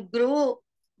 People when grow,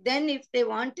 then if they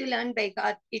want to learn by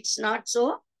heart, it's not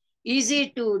so easy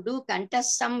to do.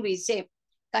 Kantasam, we say.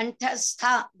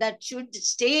 Kantastha, that should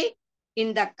stay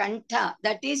in the kanta,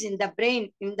 that is in the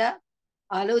brain, in the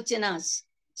alochanas.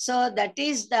 So that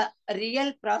is the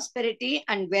real prosperity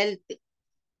and wealth.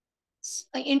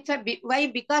 In fact, why?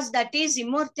 Because that is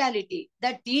immortality.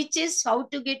 That teaches how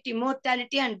to get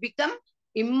immortality and become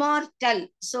immortal.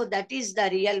 So that is the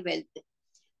real wealth.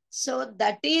 So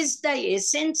that is the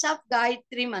essence of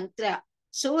Gayatri mantra.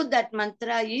 So that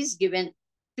mantra is given.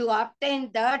 To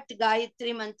obtain that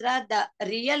Gayatri mantra, the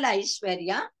real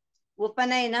Aishwarya,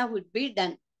 Upanayana would be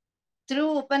done.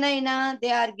 Through Upanayana,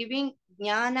 they are giving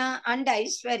Jnana and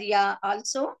Aishwarya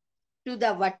also to the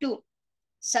Vatu.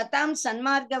 Satam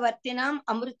Sanmarga Vartinam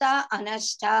Amruta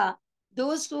Anashta.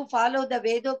 Those who follow the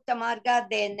Vedokta Marga,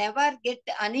 they never get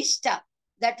Anishta,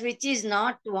 that which is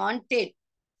not wanted,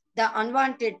 the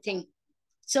unwanted thing.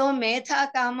 So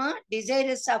Metha Kama,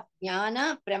 desirous of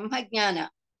Jnana, Brahma Jnana.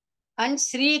 And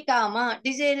Sri Kama,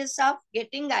 desirous of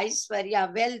getting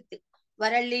Aishwarya, wealth,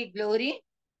 worldly glory.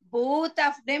 Both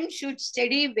of them should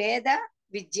study Veda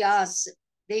Vidyas.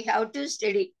 They have to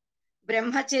study.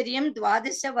 Brahmacharyam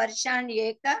Dvadasha Varshan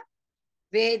Eka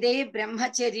Vede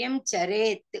Brahmacharyam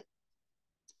Charet.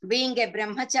 Being a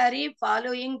Brahmachari,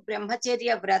 following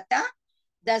Brahmacharya Vrata,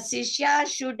 the Sishya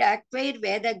should acquire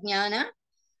Veda Jnana.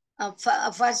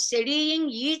 For studying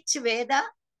each Veda,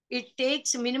 it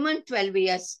takes minimum 12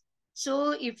 years.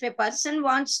 So if a person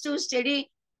wants to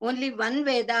study only one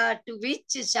Veda, to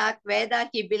which Shak Veda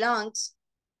he belongs,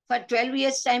 for 12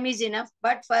 years time is enough.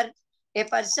 But for a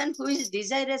person who is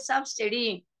desirous of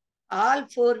studying all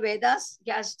 4 Vedas,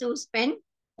 he has to spend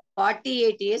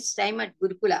 48 years time at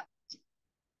Gurukula.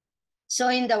 So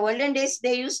in the olden days,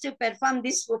 they used to perform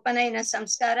this Upanayana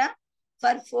Samskara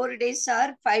for 4 days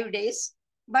or 5 days.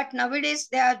 But nowadays,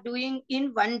 they are doing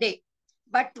in 1 day.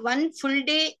 But 1 full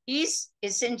day is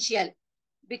essential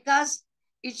because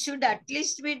it should at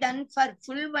least be done for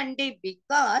full 1 day,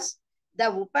 because the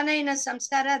Upanayana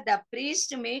Samskara, the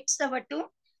priest makes the Vatu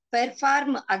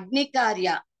perform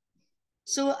Agnikarya.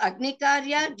 So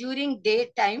Agnikarya during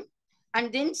daytime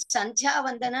and then Sanchya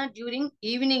Vandana during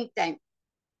evening time.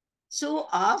 So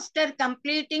after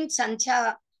completing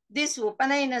Sanchya, this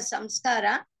Upanayana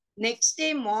Samskara, next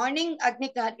day morning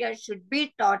Agnikarya should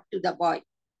be taught to the boy.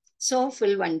 So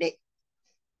full 1 day.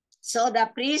 So the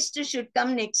priest should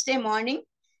come next day morning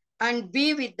and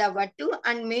be with the Vatu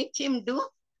and make him do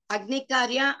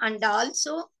Agnikarya and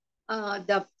also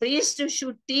the priest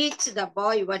should teach the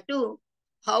boy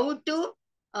how to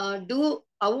do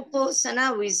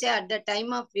Auposana, we say at the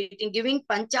time of eating, giving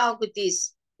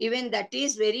panchahutis. Even that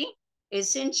is very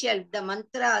essential. The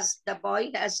mantras the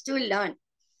boy has to learn.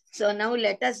 So now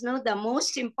let us know the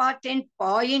most important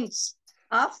points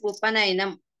of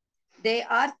Upanayanam. They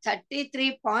are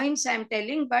 33 points I am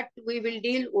telling, but we will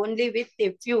deal only with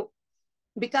a few.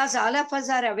 Because all of us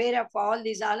are aware of all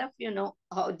these, all of you know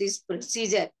how this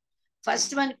procedure.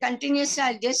 First one, continuously,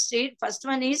 I'll just read. First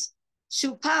one is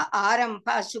Shubha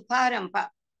Shubharampa,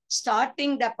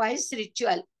 starting the pious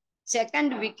ritual.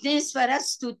 Second, Vigneswara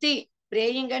Stuti,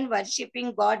 praying and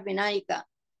worshipping God Vinayaka.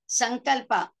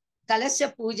 Sankalpa,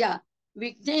 Kalasya Puja,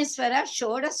 Vigneswara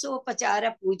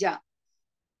Shodasopachara Puja.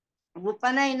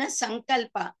 Upanayana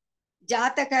Sankalpa,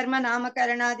 Jata Karma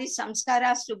Namakaranadi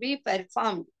Samskaras to be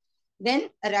performed. Then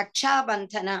Raksha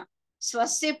Bandhana,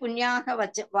 Swasya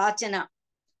Punyaha Vachana.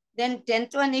 Then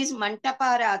 10th one is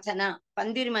Mantaparadhana,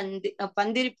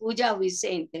 Pandir Puja we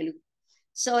say in Telugu.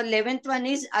 So 11th one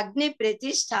is Agni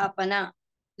Pratisthapana.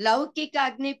 Laukika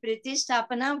Agni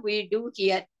Pratisthapana we do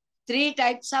here. 3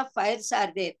 types of fires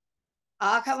are there.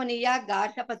 Ahavaniya,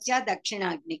 Garhapatya,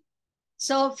 Dakshinagni.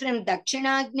 So from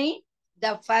Dakshinagni,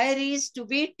 the fire is to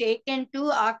be taken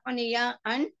to Ahvaniya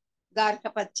and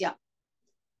Garhapatya.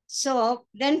 So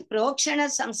then Prokshana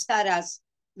Samskaras,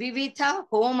 Vivitha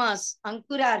Homas,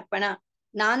 Ankurarpana,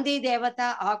 Nandi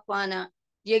Devata Akvana,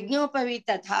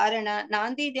 Yagnopavita Dharana,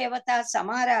 Nandi Devata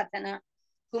Samaratana,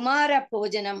 Kumara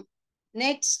Pojanam.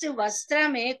 Next, Vastra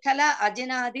Mekhala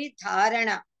Ajinadi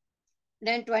Dharana.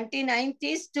 Then 29th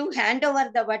is to hand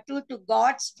over the Vatu to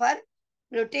gods for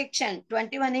protection.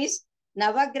 21 is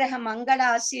Navagraha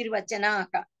Mangala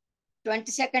Asirvachanaka.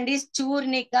 22nd is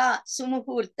Churnika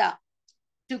Sumuhurta.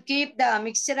 To keep the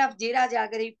mixture of Jira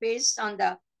Jagari paste on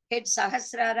the head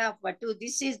Sahasrara of Vatu.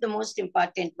 This is the most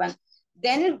important one.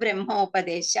 Then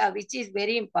Brahmopadesha, which is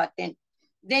very important.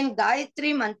 Then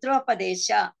Gayatri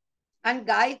Mantropadesha and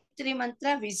Gayatri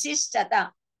Mantra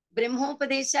Visishtata.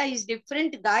 Brahmopadesha is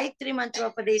different. Gayatri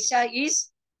Mantropadesha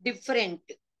is different.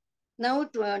 Now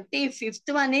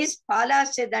 25th one is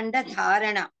Palashadanda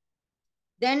Dharana.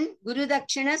 Then Guru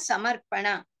Dakshina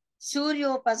Samarpana,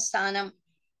 Suryopasthanam.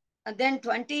 And then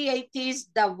 28th is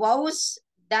the vows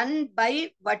done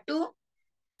by Vatu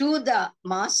to the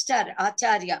master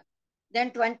Acharya.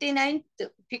 Then 29th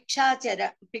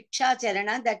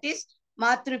Pikshacharana, that is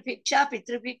Matru Piksha,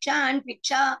 Pitru Piksha and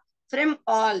Piksha from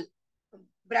all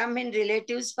Brahmin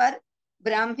relatives for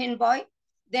Brahmin boy.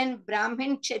 Then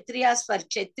Brahmin Kshatriyas for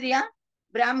Kshatriya,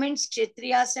 Brahmins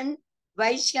Kshatriyas and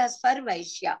Vaishyas for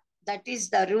Vaishya. That is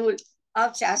the rule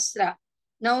of Shastra.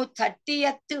 Now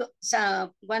 30th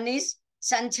one is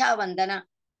Sancha Vandana.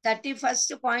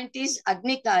 31st point is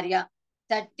Agnikarya.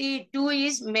 32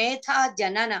 is Metha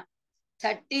Janana.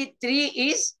 33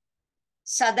 is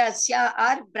Sadasya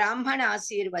or Brahmana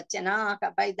Asirvachana.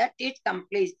 By that it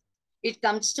completes. It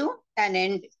comes to an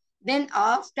end. Then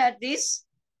after this,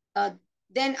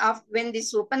 when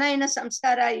this Upanayana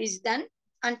Samskara is done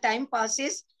and time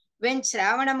passes, when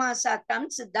Shravana Masa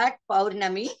comes, that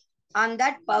Paurnami, on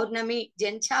that Paurnami,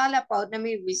 Janchala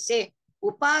Paurnami, we say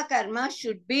Upakarma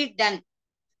should be done.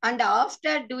 And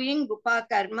after doing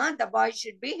Upakarma, the boy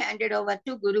should be handed over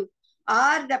to Guru.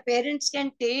 Or the parents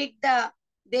can take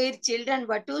their children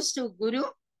Vatus to Guru,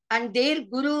 and their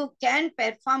Guru can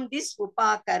perform this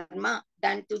Upakarma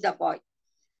done to the boy.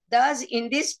 Thus, in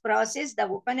this process, the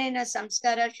Upanayana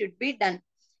Samskara should be done.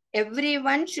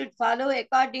 Everyone should follow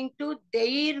according to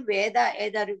their Veda,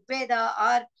 either Rigveda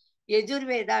or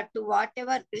Yajurveda, to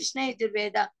whatever Krishna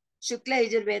Yajurveda, Shukla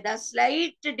Yajurveda.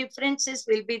 Slight differences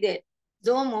will be there,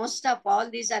 though most of all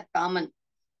these are common.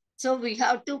 So we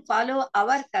have to follow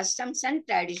our customs and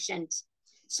traditions.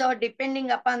 So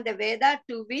depending upon the Veda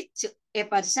to which a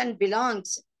person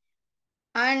belongs,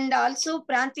 and also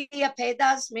Prantiya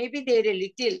Vedas, maybe they're a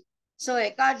little. So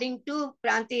according to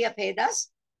Prantiya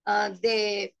Vedas,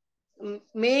 they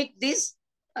make this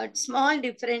small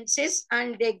differences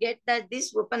and they get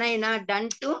this Upanayana done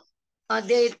to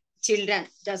their children,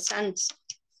 the sons.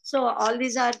 So all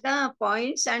these are the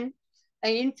points, and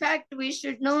in fact, we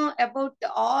should know about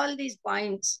all these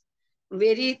points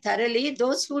very thoroughly,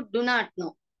 those who do not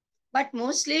know. But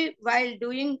mostly while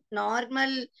doing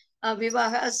normal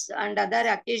vivahas and other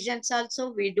occasions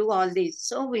also, we do all these.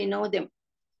 So we know them.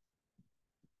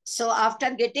 So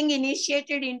after getting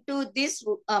initiated into this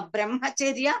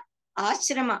brahmacharya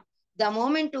ashrama, the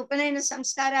moment Upanayana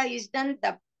Samskara is done,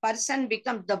 the person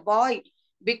becomes, the boy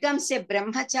becomes a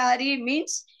brahmachari,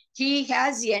 means he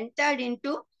has entered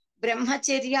into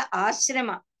brahmacharya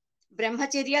ashrama.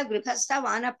 Brahmacharya, Grihastha,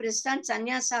 Vanaprastha, and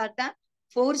Sannyasa are the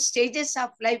 4 stages of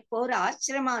life, 4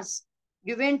 ashramas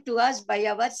given to us by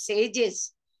our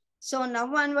sages. So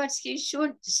now onwards, he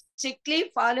should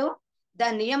strictly follow the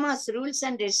niyamas, rules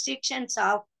and restrictions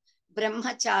of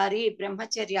brahmacharya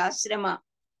ashrama.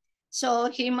 So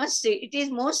he must, it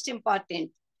is most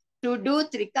important to do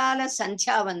Trikala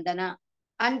Sanchya Vandana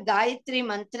and Gayatri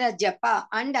Mantra Japa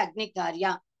and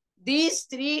Agnikarya. These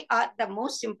 3 are the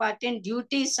most important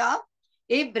duties of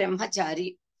a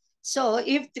brahmachari. So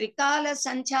if Trikala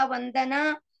Sanchya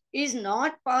Vandana is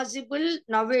not possible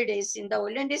nowadays, in the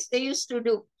olden days they used to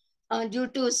do due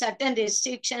to certain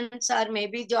restrictions or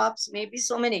maybe jobs, maybe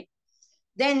so many,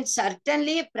 then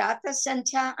certainly Pratha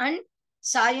Sanchya and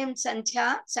Sayam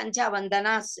Sanchya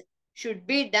Vandanas should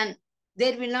be done.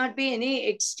 There will not be any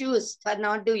excuse for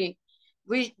not doing.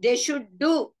 They should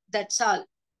do, that's all.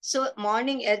 So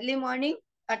morning, early morning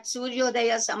at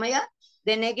Suryodaya Samaya,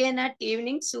 then again at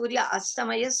evening Surya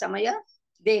Astamaya Samaya,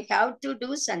 they have to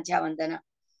do Sanchya Vandana.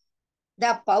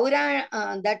 The Paura,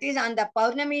 that is on the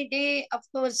Paurnami day, of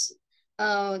course,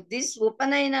 this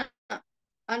Upanayana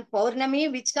on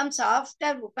Paurnami, which comes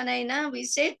after Upanayana, we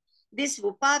said this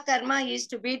Upakarma is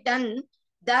to be done.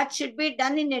 That should be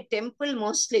done in a temple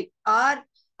mostly, or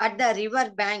at the river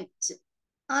banks,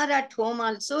 or at home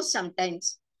also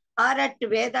sometimes, or at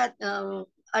Veda,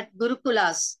 at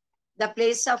Gurukulas, the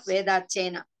place of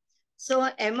Vedachena. So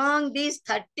among these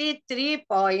 33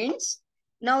 points,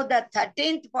 now the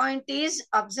 13th point is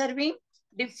observing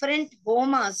different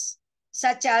homas,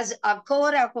 such as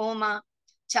Aghora Homa,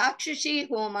 Chakshushi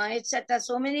Homa, etc.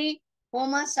 So many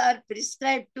homas are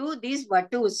prescribed to these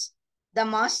vatus. The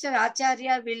master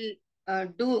Acharya will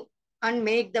do and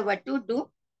make the vatu do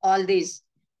all this.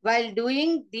 While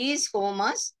doing these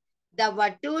homas, the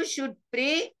vatu should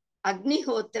pray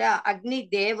Agnihotra, Agni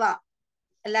Deva,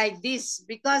 like this,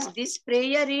 because this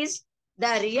prayer is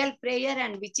the real prayer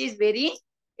and which is very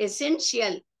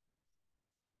essential.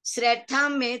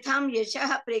 Sraddham, Metham,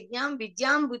 Yashah, Prajnam,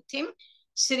 Vidyam, Buddhim,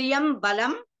 Shriyam,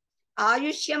 Balam,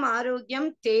 Ayushyam,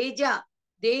 Arogyam, Teja,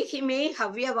 Dehime,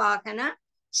 Havyavakana,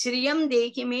 Shriyam,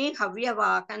 Dehime,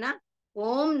 Havyavakana,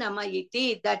 Om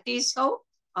Namayiti. That is how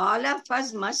all of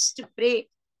us must pray.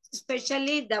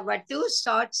 Especially the Vatu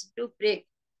starts to pray.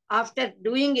 After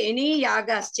doing any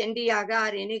yagas, Chandi Yaga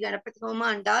or any Ganapati Homa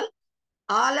and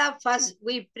all of us,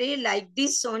 we pray like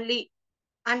this only.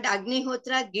 And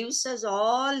Agnihotra gives us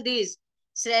all these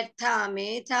Sraddha,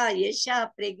 Metha,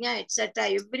 Yasha, Prajna, etc.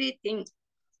 everything.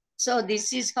 So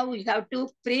this is how we have to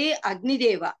pray Agni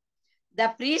Deva.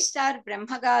 The priest or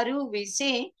Brahmagaru, we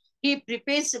say, he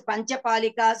prepares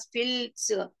Panchapalikas,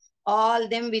 fills all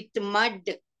them with mud.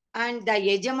 And the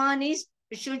Yajamanis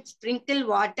should sprinkle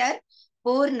water,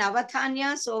 pour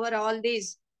Navathanyas over all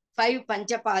these 5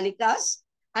 Panchapalikas.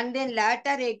 And then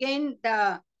later again,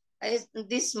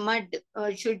 this mud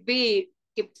should be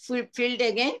filled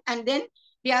again. And then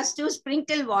he has to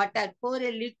sprinkle water, pour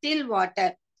a little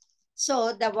water.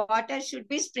 So the water should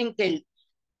be sprinkled.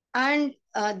 And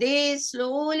they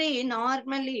slowly,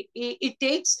 normally, it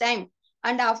takes time.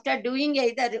 And after doing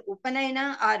either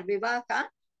Upanayana or Vivaka,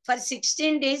 for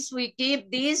 16 days, we keep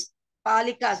these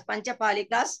palikas,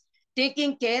 Panchapalikas,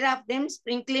 taking care of them,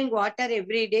 sprinkling water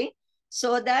every day,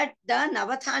 so that the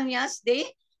Navathanyas, they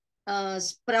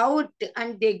sprout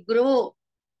and they grow.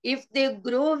 If they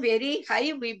grow very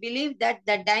high, we believe that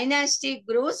the dynasty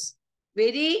grows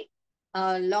very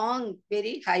long,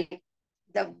 very high.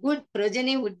 The good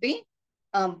progeny would be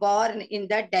born in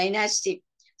that dynasty.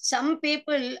 Some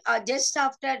people just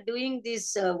after doing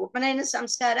this Upanayana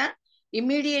Samskara,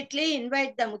 immediately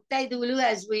invite the Muttaidulu,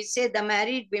 as we say, the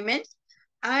married women,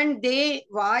 and they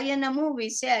Vayanamu, we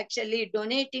say actually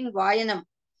donating Vayanam,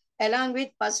 along with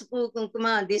Pasupu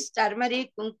Kunkuma, this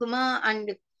turmeric Kunkuma,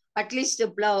 and at least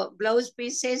blouse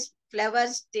pieces,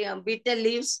 flowers, bitter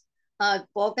leaves,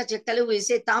 Poka Chekkalu, we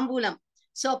say Tambulam.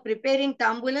 So preparing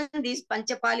Tambulam, these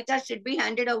Panchapalika should be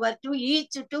handed over to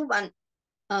each to one,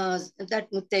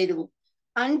 that Muttaidu.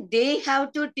 And they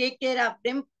have to take care of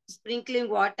them, sprinkling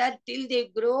water till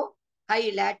they grow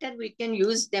high. Later we can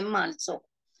use them also.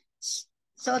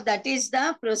 So that is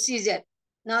the procedure.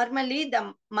 Normally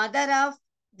the mother of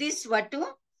this Vatu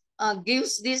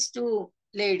gives this to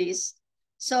ladies.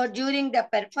 So during the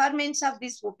performance of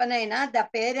this Upanayana, the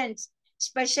parents,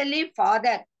 especially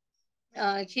father,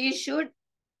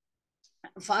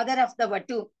 father of the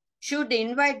Vatu, should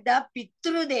invite the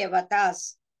Pitru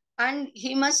Devatas and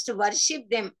he must worship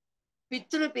them.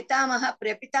 Pitru Pitamaha,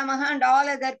 Prapitamaha and all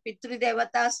other Pitru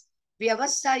Devatas,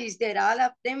 Vyavastha is there. All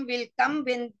of them will come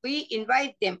when we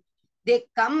invite them. They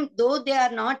come, though they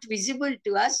are not visible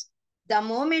to us. The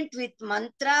moment with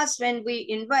mantras, when we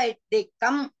invite, they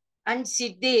come and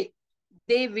sit there.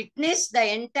 They witness the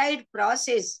entire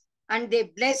process and they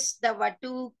bless the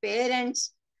Vatu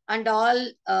parents and all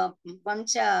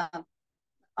Vamsha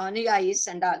Anuyayis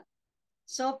and all.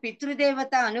 So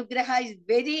Pitrudevata Anugraha is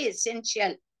very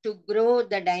essential to grow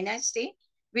the dynasty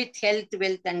with health,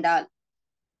 wealth and all.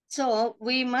 So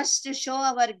we must show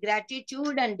our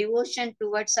gratitude and devotion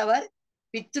towards our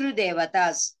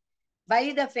Pitrudevatas.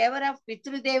 By the favor of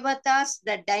Pitrudevatas,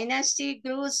 the dynasty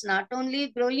grows, not only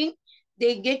growing,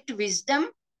 they get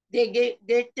wisdom, they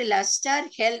get luster,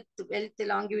 health, wealth,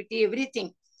 longevity,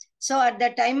 everything. So at the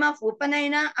time of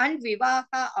Upanayana and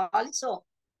Vivaha also,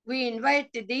 we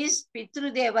invite these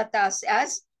Pitrudevatas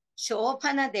as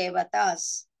Shobhana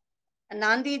Devatas.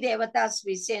 Nandi Devatas,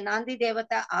 we say Nandi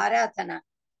Devata Aradhana,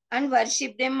 and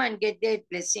worship them and get their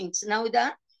blessings. Now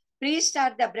the priest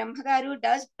or the Brahmagaru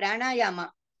does pranayama,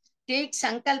 takes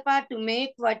sankalpa to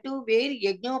make Vatu wear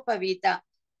Yagnopavita,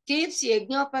 keeps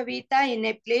Yagnopavita in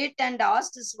a plate and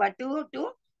asks Vatu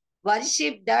to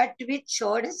worship that with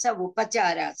Shodasa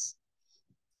Upacharas.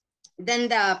 Then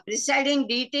the presiding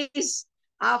deities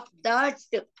of that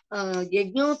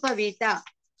Yagnopavita,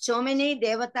 so many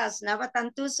devatas,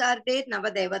 Navatantus are there,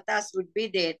 Navadevatas would be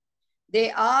there.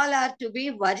 They all are to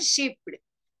be worshipped.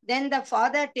 Then the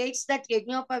father takes that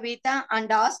Yagnopavita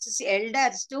and asks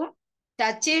elders to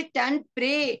touch it and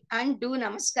pray and do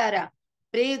namaskara.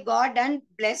 Pray God and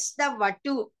bless the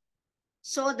Vatu,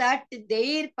 so that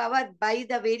their power, by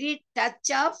the very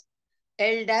touch of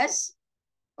elders,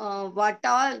 what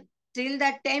all, till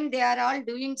that time they are all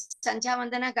doing Sancha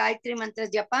Vandana Gayatri Mantra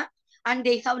Japa, and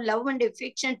they have love and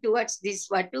affection towards this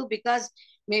Vatu because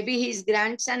maybe his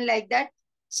grandson like that.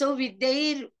 So with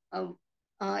their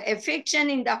affection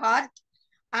in the heart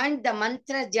and the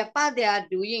mantra japa they are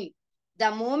doing,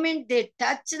 the moment they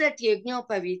touch that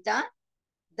Yagnopavita,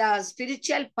 the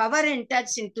spiritual power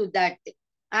enters into that,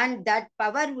 and that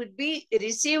power would be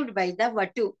received by the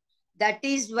Vatu. That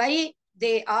is why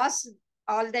they ask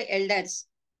all the elders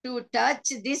to touch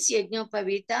this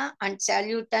Yagnopavita and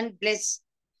salute and bless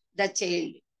the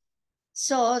child.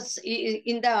 So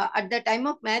at the time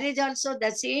of marriage also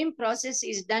the same process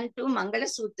is done to Mangala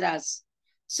Sutras.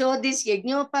 So this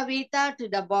Yagnopavita to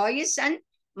the boys and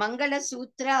Mangala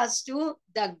Sutras to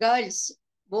the girls,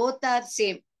 both are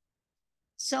same.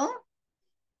 So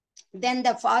then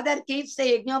the father keeps the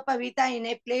Yagnopavita in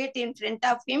a plate in front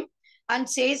of him and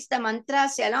says the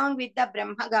mantras along with the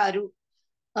Brahmagaru,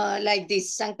 like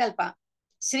this Sankalpa.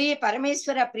 Sri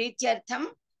Parameswara Prityartham,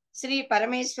 Sri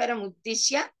Parameswara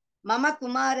Uddishya, Mama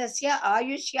Kumarasya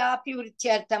Ayushyapi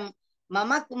Vrityartham,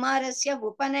 Mama Kumarasya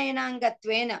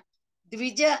Upanayanangatvena,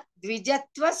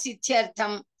 Dvijatva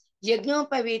Sityartham,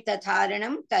 Yagnopavita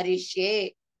Dharanam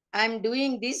Karishye. I am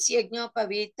doing this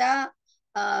Yagnopavita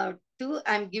I'm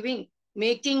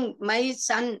making my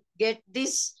son get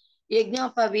this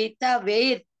Yagnopavita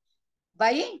where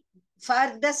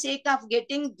for the sake of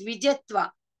getting Dvijatva,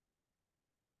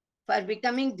 for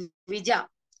becoming Dvija.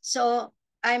 So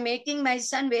I am making my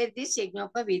son wear this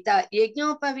Yagnopavita.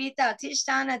 Yagnopavita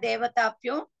Athishtana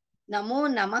Devatapyo Namo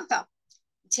Namaha.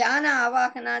 Dhyana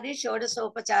Avahanadi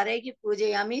Shodasopachareki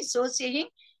Pujayami. So saying,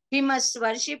 he must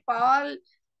worship all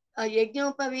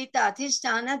Yagnopavita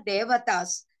Athishtana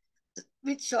Devatas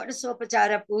with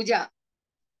Shodasopachara Puja.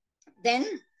 Then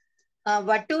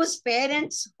Vatu's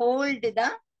parents hold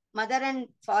the mother and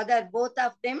father, both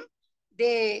of them,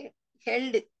 they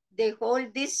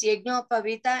hold this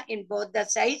Yagnopavita in both the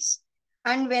sides.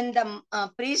 And when the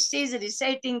priest is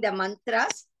reciting the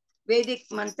mantras, Vedic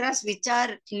mantras which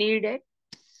are needed,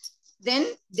 then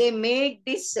they make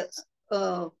this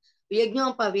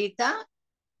Yagnopavita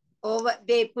over,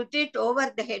 they put it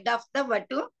over the head of the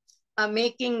Vatu,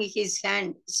 making his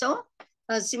hand. So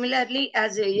similarly,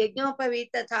 as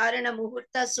Yagnopavita Dharana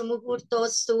Muhurta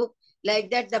Sumuhurtostu, like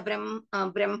that the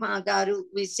Brahma Garu,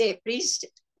 we say priest,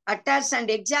 utters, and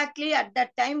exactly at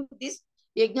that time this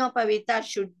Yagnopavita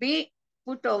should be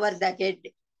put over the head.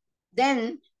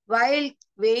 Then while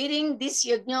wearing this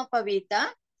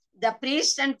Yagnopavita, the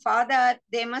priest and father,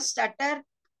 they must utter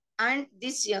and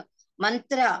this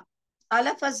mantra. All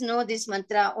of us know this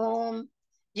mantra. Om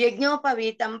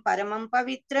Yajnopavitam Paramam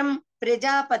Pavitram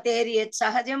Prajapateryat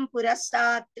Sahajam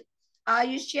Purastat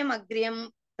Ayushyam Agryam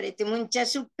Pratimuncha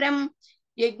Supram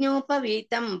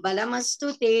Yajnopavitam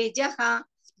Balamastu Tejaha.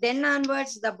 Then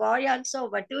onwards, the boy also,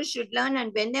 Vatu should learn,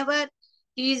 and whenever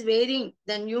he is wearing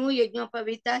the new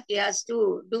Yajnopavita, he has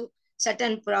to do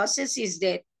certain process is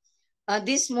there.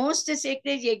 This most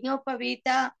sacred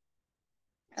Yajnopavita,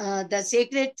 the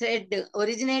sacred thread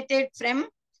originated from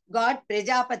God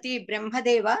Prajapati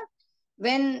Brahmadeva.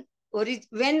 When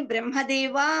when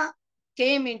Brahmadeva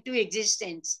came into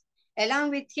existence. Along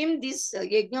with him, this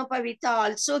Yajnopavita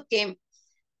also came,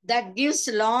 that gives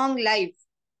long life.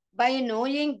 By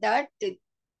knowing that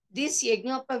this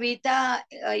Yajnopavita,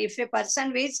 if a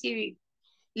person waits, he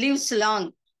lives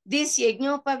long. This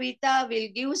Yajnopavita will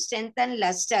give strength and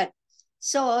luster.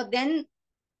 So then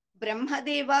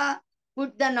Brahmadeva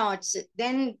put the knots,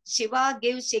 then Shiva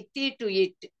gave Shakti to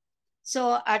it.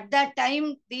 So at that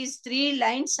time, these 3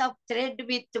 lines of thread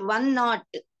with 1 knot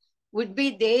would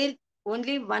be there.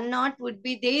 Only 1 knot would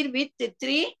be there with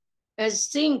 3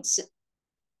 strings.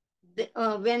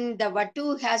 When the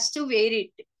Vatu has to wear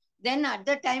it, then at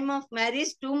the time of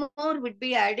marriage, 2 more would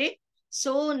be added.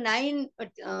 So 9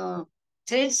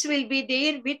 threads will be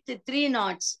there with 3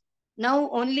 knots. Now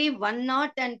only 1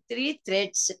 knot and 3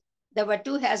 threads the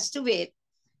Vatu has to wear.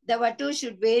 The Vatu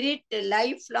should wear it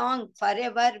lifelong,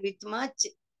 forever, with much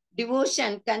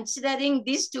devotion, considering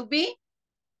this to be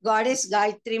Goddess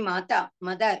Gayatri Mata,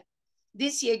 Mother.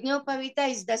 This Yajnopavita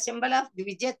is the symbol of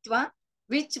Dvijatva,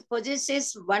 which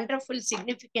possesses wonderful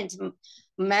significance,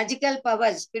 magical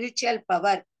power, spiritual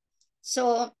power.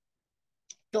 So,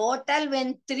 total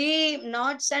when 3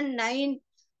 knots and 9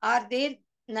 are there,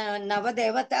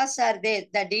 Navadevatas are there,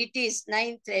 the deities,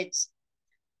 9 threads.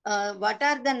 What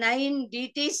are the 9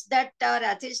 deities that are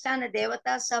Adhisthana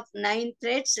Devatas of 9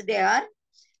 threads? They are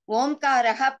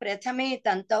Omkaraha Prathame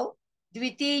Tantau,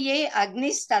 Dvitiye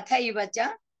Agnis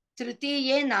Tathaivacha,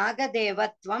 Tritiye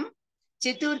Nagadevatvam,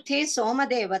 Chaturthe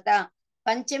Somadevata,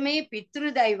 Panchame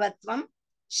Pitrudaivatvam,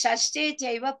 Shashte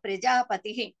Chaiva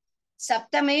Prajapatihi,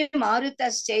 Saptame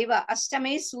Marutas Chaiva,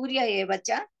 Astame Surya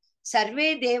Evacha,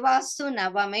 Sarve Devastu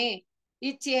Navame,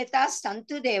 Ityeta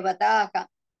Stantu Devataha,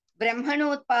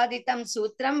 Brahmanotpaditam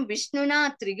Sutram,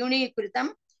 Vishnuna Triguni Kritam,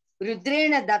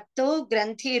 Rudrena Datto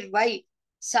Granthirvai,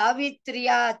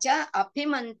 Savitriya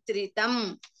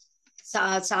Abhimantritam.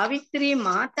 Savitri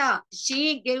Mata,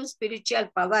 she gave spiritual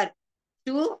power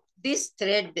to this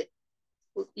thread,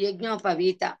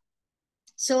 Yajnopavita.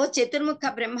 So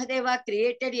Chaturmukha Brahmadeva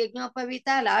created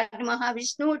Yajnopavita, Lord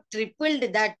Mahavishnu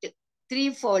tripled that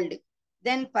 3-fold.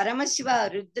 Then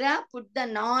Paramashiva Rudra put the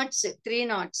knots, 3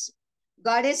 knots.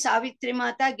 Goddess Savitri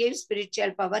Mata gave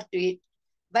spiritual power to it.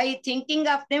 By thinking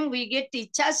of them, we get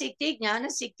Icha Shakti, Jnana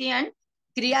Shakti and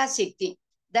Kriya Shakti.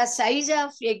 The size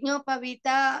of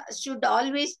Yajnopavita should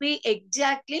always be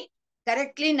exactly,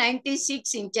 correctly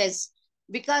 96 inches.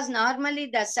 Because normally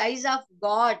the size of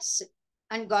gods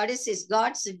and goddesses,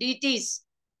 gods, deities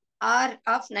are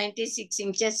of 96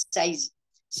 inches size.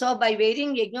 So by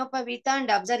wearing Yajnopavita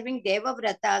and observing Deva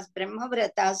Vratas, Brahma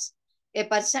Vratas, a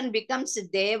person becomes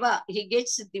Deva. He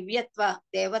gets Divyatva,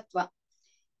 Devatva.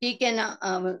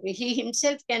 He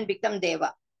himself can become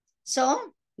Deva.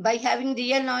 So by having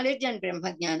real knowledge and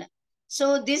Brahma Jnana.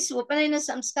 So this Upanayana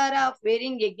Samskara of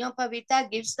wearing Yajnopavita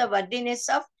gives the worthiness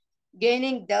of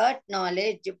gaining that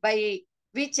knowledge by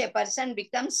which a person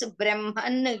becomes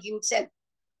Brahman himself.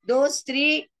 Those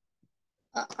 3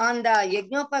 on the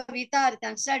Yajnopavita are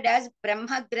considered as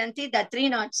Brahma Granthi, the 3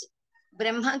 knots.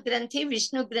 Brahma Granthi,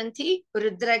 Vishnu Granthi,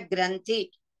 Rudra Granthi.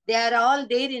 They are all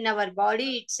there in our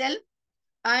body itself.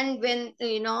 And when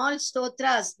in all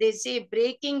stotras, they say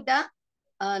breaking the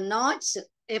knots,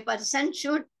 a person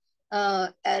should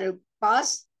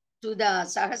pass to the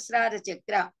Sahasrara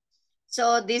Chakra.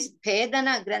 So this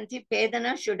Vedana, Granthi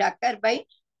Vedana should occur by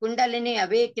Kundalini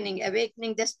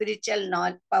awakening the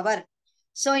spiritual power.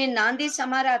 So in Nandi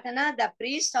Samaratana, the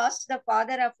priest asked the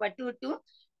father of Vatu to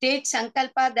take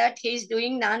Sankalpa that he is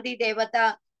doing Nandi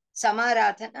Devata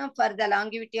Samaratana for the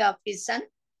longevity of his son,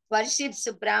 worships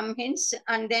Brahmins,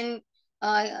 and then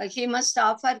he must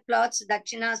offer clothes,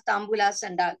 dakshinas, tambulas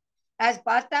and all. As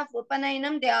part of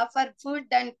Upanayanam, they offer food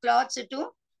and clothes to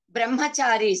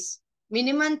Brahmacharis.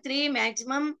 Minimum 3,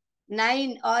 maximum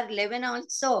 9 or 11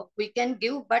 also we can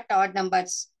give, but odd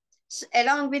numbers. So,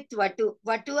 along with Vatu.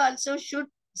 Vatu also should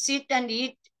sit and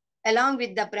eat along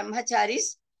with the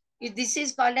Brahmacharis. This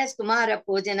is called as Kumara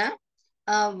Pojana.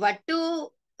 Vatu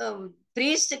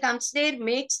priest comes there,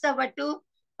 makes the Vatu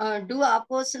do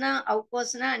Aposana,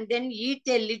 and then eat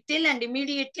a little and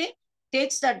immediately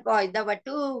takes that boy. The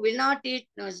Vatu will not eat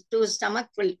to stomach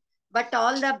full, but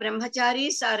all the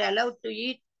Brahmacharis are allowed to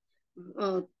eat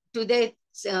to their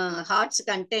heart's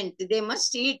content. They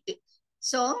must eat.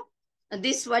 So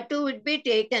this Vatu would be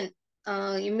taken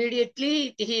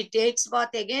immediately. He takes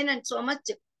bath again, and so much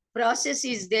process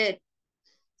is there.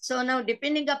 So now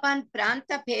depending upon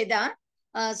Pranta Pheda,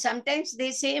 sometimes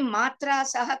they say Matra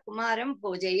Saha Kumaram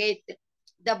Bhojayet.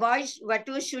 The boy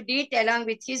Vatu should eat along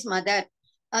with his mother.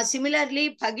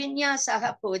 Similarly, Bhaginya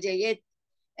Saha Bhojayet.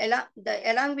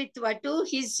 along with Vatu,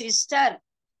 his sister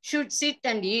should sit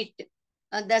and eat.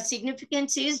 The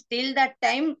significance is till that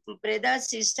time, brothers,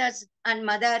 sisters, and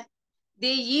mother,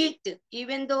 they eat,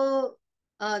 even though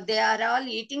they are all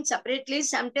eating separately.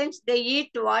 Sometimes they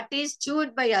eat what is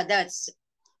chewed by others,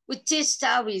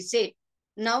 Uchista we say.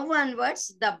 Now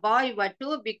onwards, the boy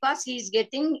Vatu, because he is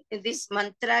getting this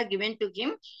mantra given to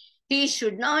him, he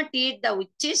should not eat the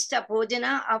Uchista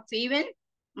Bhojana of even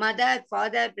mother,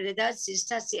 father, brothers,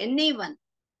 sisters, anyone.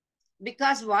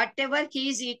 Because whatever he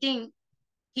is eating,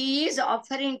 he is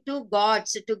offering to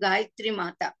gods, to Gayatri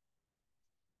Mata.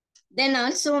 Then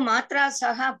also Matra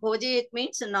Saha Bhojayat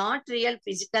means not real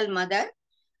physical mother.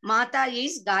 Mata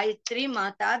is Gayatri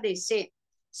Mata, they say.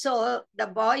 So the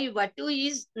boy Vatu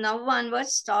is now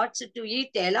onwards starts to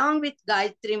eat along with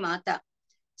Gayatri Mata.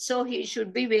 So he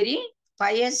should be very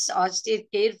pious, austere,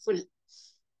 careful.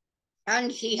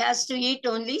 And he has to eat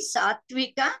only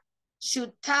Satvika,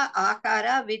 Shuddha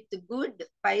Akara with good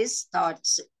pious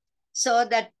thoughts. So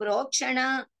that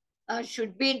Prokshana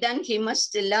should be done, he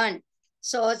must learn.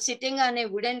 So sitting on a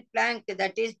wooden plank,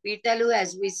 that is Pitalu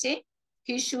as we say,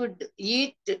 he should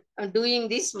eat doing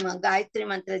this Gayatri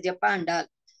Mantra Japa and all.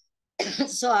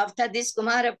 So after this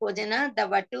Kumara Pujana, the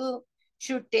Vatu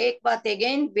should take bath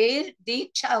again, wear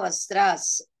Diksha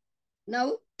Vastras.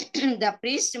 Now the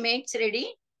priest makes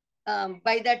ready.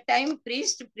 By that time,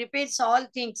 priest prepares all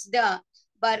things, the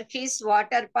barkis,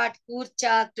 water pot,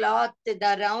 kurcha, cloth,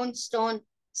 the round stone,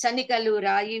 sanikalu,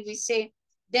 rai, we say,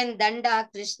 then danda,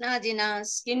 krishnajina,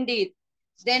 skindir,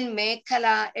 then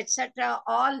mekhala, etc.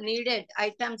 All needed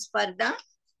items for the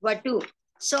Vatu.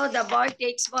 So the boy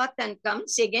takes bath and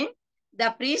comes again.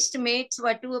 The priest makes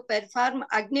Vatu perform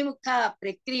Agnimukha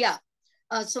Prakriya.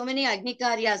 So many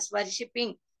Agnikaryas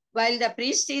worshipping. While the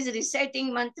priest is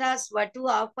reciting mantras, Vatu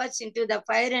offers into the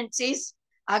fire and says,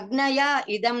 Agnaya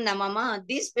idam namama.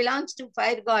 This belongs to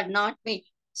fire god, not me.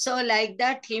 So like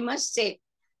that he must say.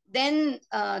 Then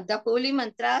the holy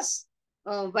mantras,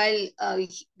 while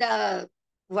the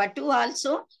Vatu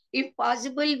also, if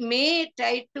possible, may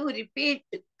try to repeat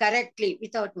correctly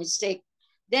without mistake.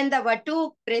 Then the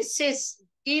Vatu presses,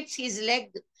 keeps his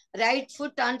leg, right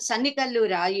foot on Sannikallu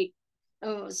Rai,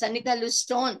 Sannikallu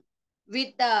stone,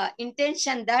 with the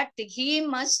intention that he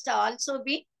must also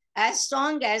be as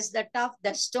strong as that of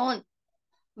the stone,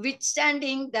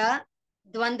 withstanding the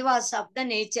dvandvas of the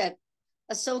nature.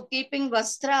 So keeping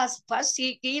vastras, first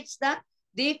he keeps the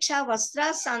Diksha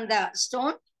vastras on the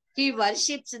stone, he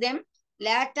worships them,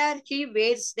 later he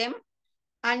wears them,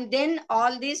 and then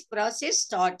all this process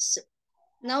starts.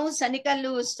 Now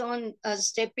Sannikallu stone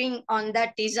stepping on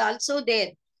that is also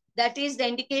there. That is the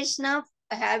indication of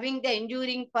having the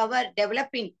enduring power,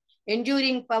 developing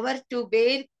enduring power to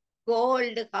bear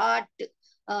cold, hot,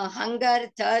 hunger,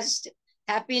 thirst,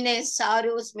 happiness,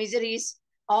 sorrows, miseries,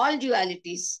 all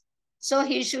dualities. So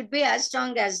he should be as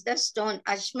strong as the stone.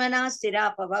 Ashmana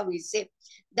Sirapava, we say.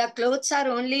 The clothes are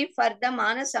only for the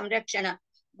Mana Samrakshana,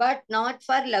 but not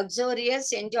for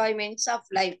luxurious enjoyments of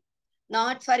life,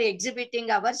 not for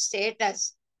exhibiting our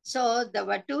status. So the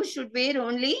Vatu should wear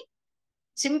only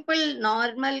simple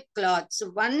normal clothes,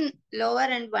 one lower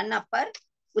and one upper,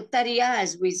 Uttariya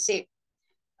as we say.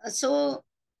 So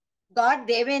God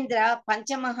Devendra,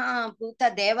 Panchamaha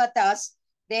Bhuta Devatas,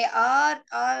 they are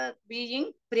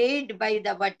being prayed by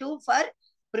the Vatu for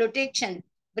protection.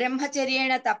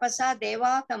 Brahmacharyena tapasa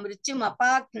deva kamrutyum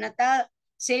apaknata,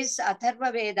 says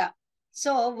Atharva Veda.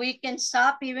 So we can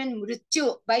stop even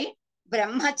mrityu by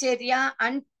brahmacharya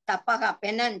and tapaha,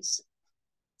 penance.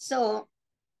 So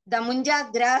the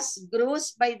munja grass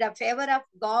grows by the favor of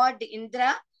God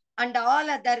Indra and all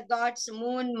other gods,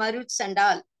 moon, maruts and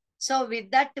all. So with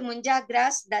that munja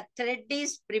grass, the thread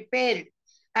is prepared,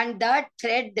 and that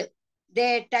thread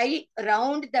they tie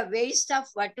round the waist of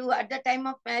Vatu at the time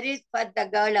of marriage for the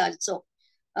girl also.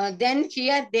 Then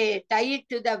here they tie it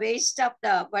to the waist of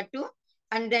the Vatu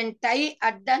and then tie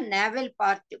at the navel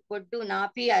part, Koddu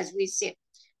Napi as we say.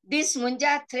 This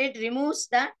munja thread removes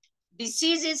the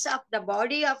diseases of the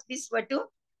body of this Vatu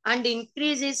and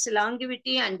increases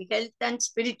longevity and health and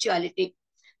spirituality.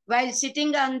 While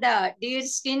sitting on the deer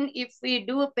skin, if we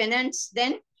do penance,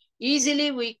 then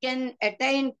easily we can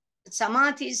attain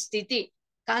samadhi sthiti.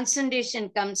 Concentration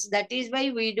comes. That is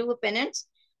why we do penance.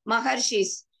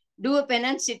 Maharshis do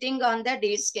penance sitting on the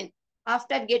deer skin.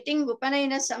 After getting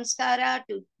Upanayana Samskara,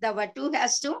 the Vatu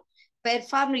has to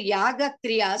perform Yaga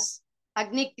Kriyas,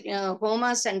 Agni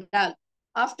Homas and all.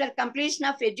 After completion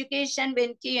of education,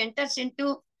 when he enters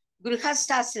into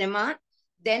Grihasthasrama,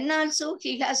 then also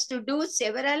he has to do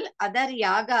several other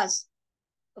yagas,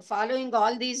 following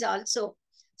all these also.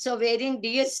 So wearing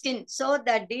deer skin. So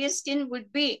the deer skin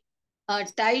would be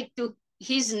tied to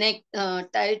his neck,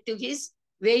 tied to his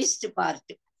waist part.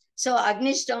 So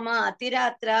Agnishtoma,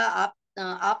 Atiratra,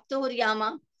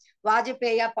 Aptoryama,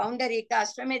 Vajapeya, Poundarika,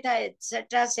 Ashwamedha,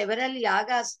 etc. Several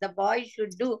yagas the boy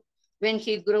should do when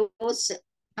he grows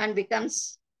and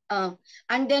becomes,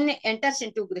 and then enters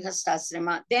into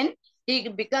Grihasthasrama. Then he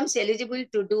becomes eligible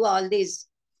to do all this.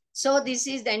 So this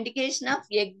is the indication of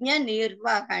Yajna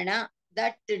Nirvahana,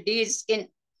 that deer skin.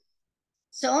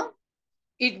 So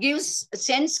it gives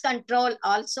sense control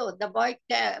also. The boy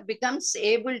becomes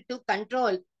able to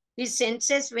control his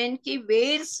senses when he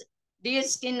wears deer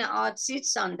skin or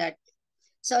sits on that.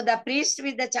 So the priest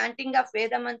with the chanting of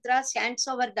Veda mantras hands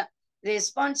over the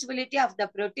responsibility of the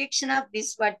protection of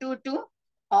this Vatu to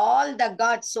all the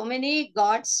gods, so many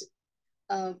gods,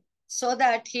 so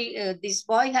that this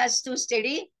boy has to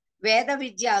study Veda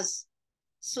Vidyas,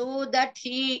 so that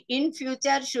he in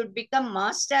future should become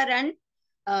master and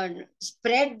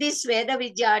spread this Veda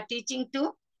Vidya teaching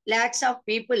to lakhs of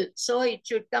people. So it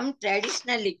should come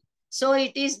traditionally. So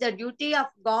it is the duty of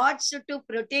gods to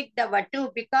protect the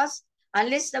Vatu, because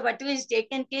unless the Vatu is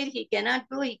taken care, he cannot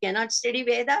do, he cannot study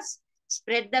Vedas,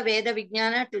 spread the Veda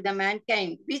Vijnana to the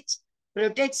mankind, which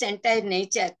protects entire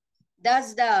nature.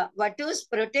 Thus the Vatu's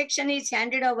protection is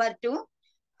handed over to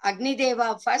Agni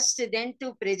Deva first, then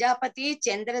to Prajapati,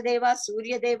 Chandra Deva,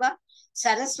 Surya Deva,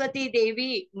 Saraswati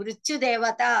Devi, Mrityu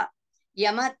Devata,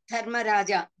 Yama Dharma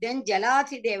Raja, then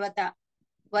Jalathi Devata,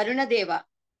 Varuna Deva,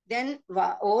 then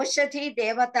Oshati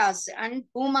Devatas and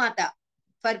Bhumata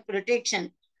for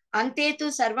protection. Antetu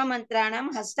Sarva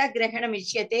Mantranam Hasta Grahanam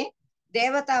Ishyate,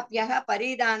 Devatapyaha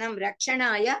Paridanam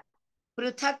Rakshanaya,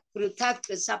 Pruthak Pruthak.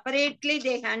 Separately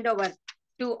they hand over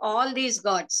to all these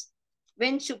gods.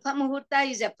 When Shubha Muhurta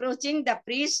is approaching, the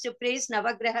priest prays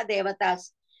Navagraha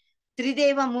Devatas.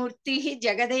 Trideva Murtihi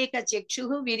Jagadeka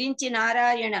Chekshuhu Virinchi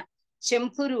Narayana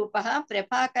Shempurupaha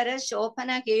Prapakara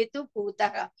Shopana Hetu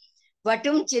Putaha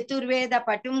Vatum Cheturveda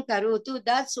Patum Karutu.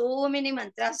 Thus so many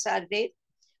mantras are there.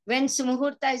 When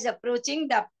Sumuhurta is approaching,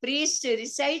 the priest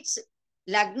recites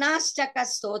Lagnastaka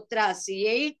Stotras,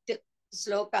 8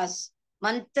 slokas,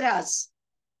 mantras.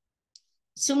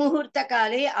 Sumuhurta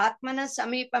Kale Atmana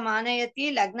Samipa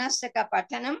Manayati Lagnastaka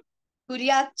Patanam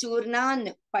Kuryat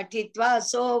Churnan Patitva.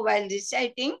 So while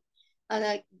reciting,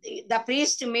 the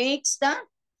priest makes the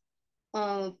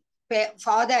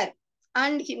father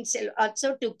and himself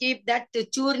also to keep that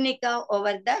churnika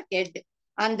over the head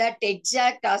on that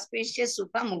exact auspicious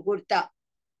Supha Muhurta.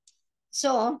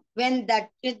 So when that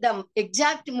the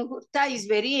exact Muhurta is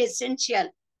very essential,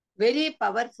 very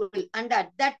powerful, and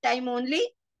at that time only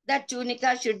that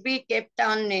chunika should be kept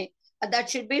on that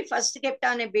should be first kept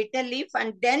on a betel leaf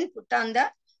and then put on the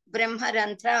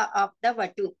Brahmarantra of the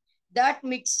Vatu. That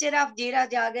mixture of Jira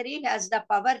Jagari has the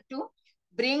power to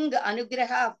bring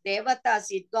anugraha of devatas.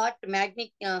 It got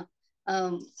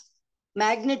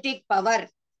magnetic power,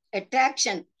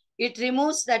 attraction. It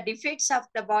removes the defects of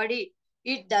the body.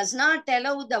 It does not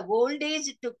allow the old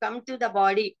age to come to the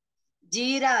body.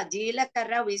 Jira,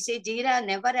 Jilakarra, we say Jira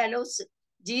never allows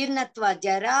Jirnatva,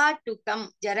 Jara to come.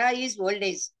 Jara is old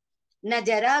age. Na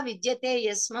Jara Vidyate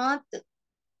Yasmat,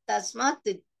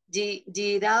 Tasmat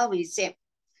Jira, we say.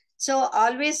 So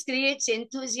always creates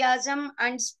enthusiasm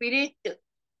and spirit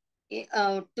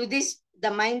to this, the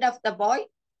mind of the boy.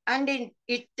 And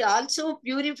it also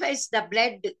purifies the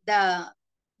blood, the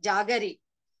Jagari.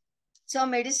 So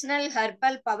medicinal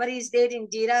herbal power is there in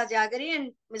Jira Jagari,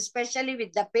 and especially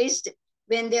with the paste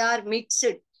when they are mixed.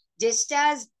 Just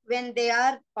as when they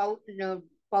are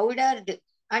powdered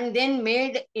and then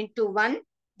made into one,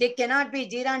 they cannot be,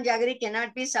 Jira and Jagari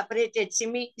cannot be separated.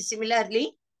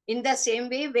 Similarly, in the same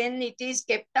way, when it is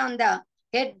kept on the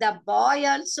head, the boy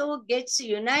also gets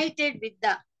united with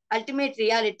the ultimate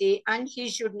reality and he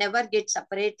should never get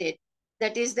separated.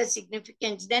 That is the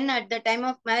significance. Then at the time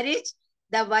of marriage,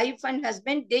 the wife and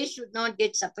husband, they should not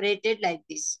get separated like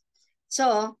this.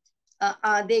 So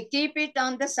they keep it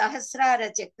on the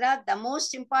Sahasrara chakra, the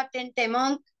most important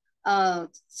among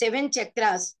 7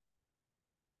 chakras.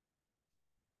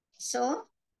 So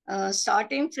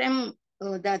starting from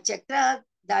the chakra,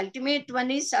 the ultimate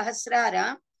one is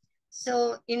Sahasrara.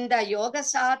 So in the yoga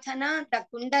sadhana, the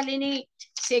Kundalini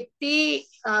Shakti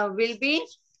will be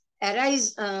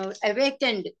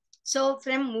awakened. So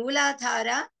from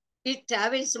Mooladhara, it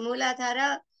travels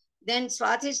Mooladhara, then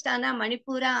Swatisthana,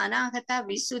 Manipura, Anahata,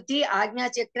 Visuddhi,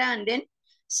 Ajna Chakra, and then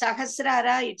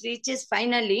Sahasrara, it reaches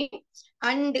finally.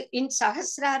 And in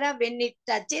Sahasrara, when it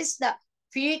touches the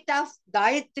feet of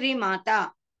Gayatri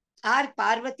Mata or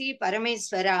Parvati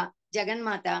Parameswara,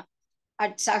 Jaganmata,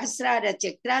 at Sahasrara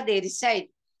Chakra, they reside.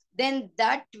 then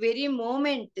that very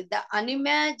moment, the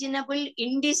unimaginable,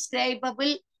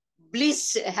 indescribable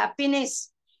bliss,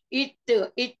 happiness, it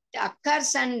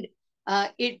occurs, and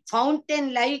it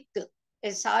fountain like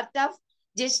a sort of,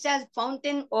 just as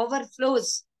fountain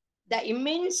overflows, the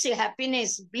immense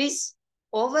happiness, bliss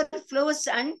overflows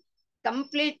and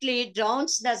completely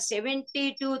drowns the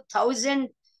 72,000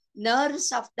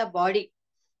 nerves of the body.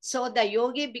 So the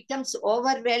yogi becomes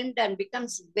overwhelmed and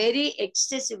becomes very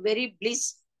excessive, very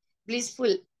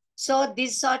blissful. So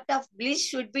this sort of bliss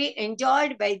should be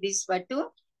enjoyed by this Vatu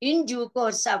in due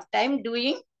course of time,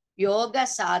 doing yoga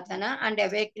sadhana and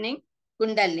awakening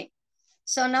Kundalini.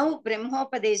 So now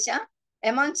Brahmopadesha,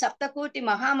 among Saptakoti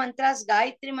Mahamantras,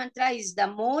 Gayatri mantra is the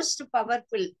most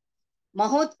powerful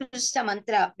Mahotkrishta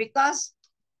mantra, because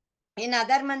in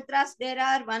other mantras there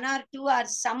are one or two or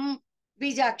some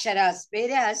bijaksharas,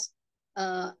 whereas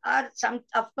or some,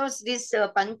 of course, this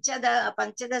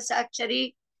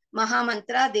Panchadasakshari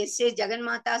Mahamantra, they say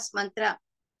Jagannata's mantra.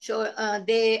 So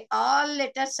they all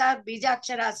letters are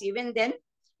bijaksharas. Even then,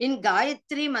 in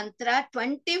Gayatri mantra,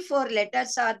 24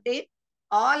 letters are there.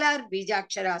 All are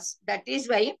bijaksharas. That is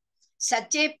why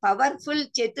such a powerful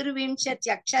Chaturvimshat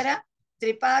Yakshara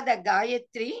Tripada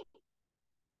Gayatri,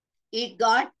 it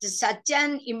got such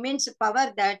an immense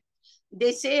power that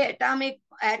they say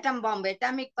atom bomb.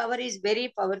 Atomic power is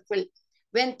very powerful.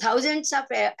 When thousands of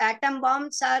atom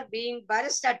bombs are being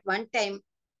burst at one time,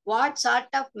 what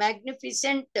sort of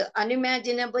magnificent,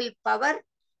 unimaginable power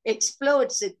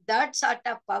explodes? That sort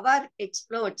of power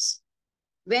explodes.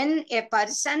 When a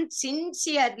person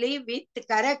sincerely, with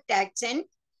correct accent,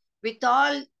 with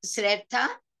all Shraddha,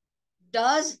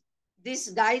 does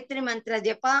this Gayatri mantra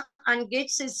japa and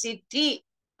gets a siddhi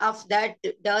of that,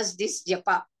 does this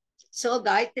japa. So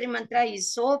Gayatri mantra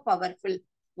is so powerful.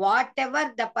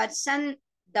 Whatever the person,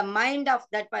 the mind of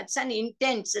that person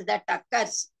intends, that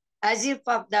occurs as if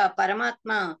of the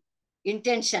Paramatma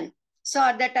intention. So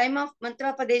at the time of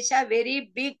Mantrapadesha,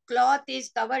 very big cloth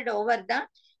is covered over the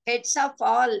heads of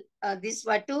all this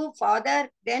Vatu, father,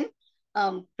 then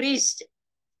priest,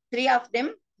 three of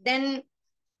them. Then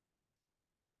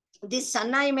this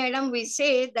Sannai madam, we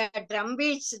say that drum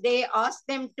beats, they ask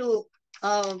them to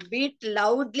beat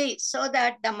loudly so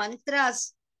that the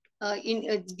mantras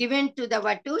given to the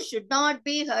Vatu should not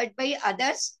be heard by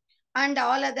others, and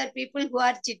all other people who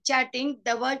are chit-chatting,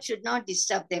 the word should not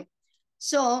disturb them.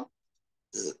 So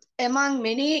among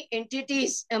many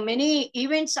entities, many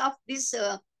events of this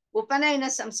Upanayana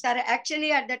Samskara,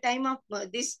 actually at the time of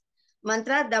this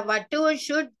mantra, the Vatu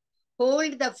should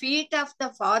hold the feet of the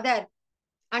father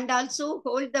and also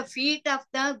hold the feet of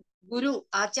the Guru,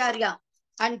 Acharya,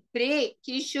 and pray.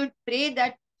 He should pray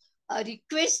that,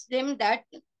 request them that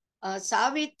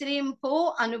Savitrim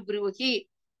ho anubruhi,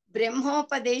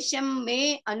 Brahmopadesham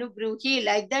me anubruhi,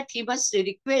 like that he must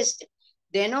request.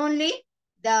 Then only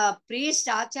the priest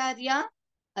Acharya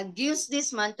gives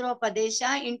this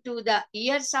mantropadesha into the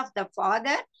ears of the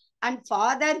father, and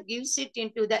father gives it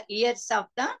into the ears of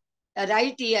the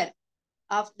right ear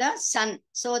of the son.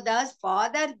 So the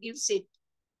father gives it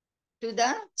to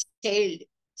the child.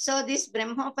 So this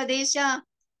Brahmopadesha,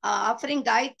 offering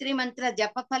Gayatri mantra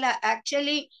Japapala,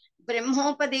 actually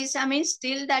Brahmopadesha means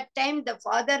till that time the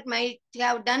father might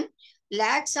have done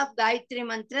lakhs of Gayatri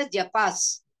mantra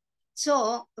japas.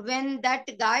 So when that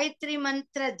Gayatri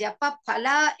mantra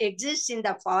Japapala exists in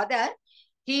the father,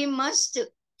 he must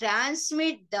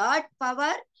transmit that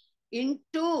power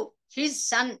into his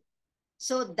son.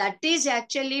 So that is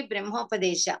actually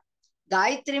Brahmopadesha.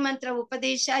 Gayatri mantra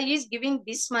Upadesha is giving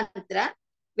this mantra,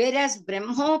 whereas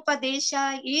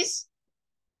Brahmopadesha is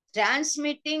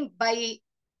transmitting by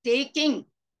taking,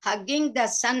 hugging the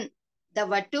son, the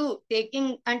Vatu,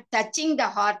 taking and touching the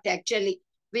heart actually.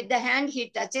 With the hand, he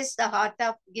touches the heart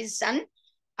of his son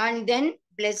and then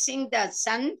blessing the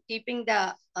son, keeping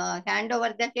the hand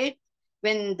over the head.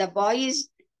 When the boy is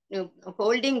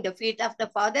holding the feet of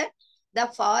the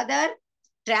father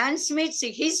transmits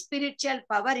his spiritual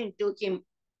power into him.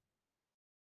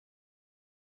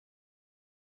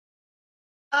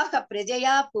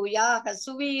 Prajaya Puyaha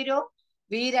Suviro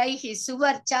Viraihi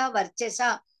Suvarcha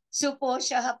Varchasa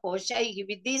Suposhaha Poshaihi.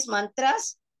 With these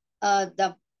mantras,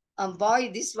 the boy,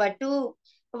 this Vatu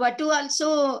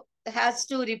also has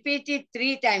to repeat it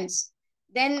 3 times.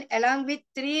 Then along with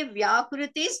 3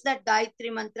 Vyakrutis, that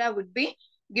Gayatri mantra would be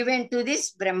given to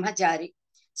this Brahmachari.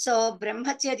 So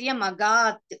Brahmacharya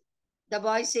Magat, the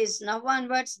boy says, now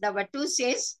onwards, the Vatu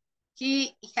says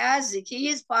he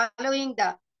is following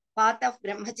the path of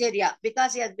Brahmacharya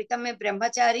because he has become a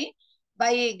Brahmachari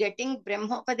by getting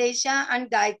Brahmopadesha and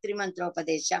Gayatri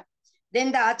Mantropadesha.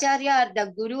 Then the Acharya or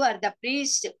the Guru or the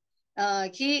priest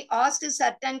he asked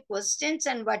certain questions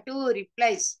and Vatu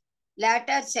replies.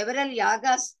 Later, several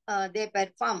yagas they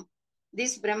perform.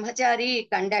 This brahmachari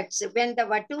conducts. When the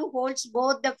Vatu holds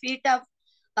both the feet of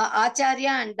Acharya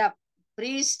and the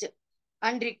priest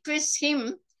and requests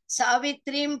him,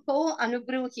 Savitrim po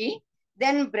anubruhi,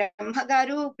 then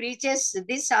Brahmagaru preaches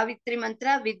this Savitri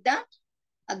mantra with the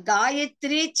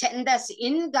Gayatri Chandas,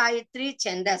 in Gayatri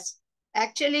Chandas.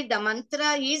 Actually, the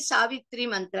mantra is Savitri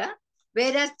mantra,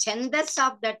 whereas Chandas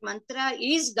of that mantra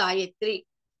is Gayatri.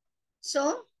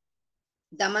 So,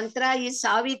 the mantra is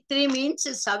Savitri means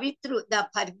Savitru, the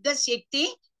Bharga Shakti,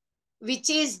 which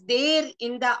is there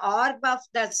in the orb of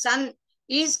the sun,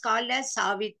 is called as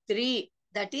Savitri.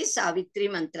 That is Savitri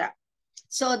mantra.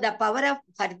 So, the power of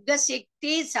Bharga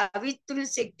Shakti, Savitri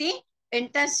Shakti,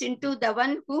 enters into the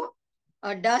one who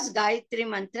does Gayatri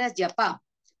mantra japa.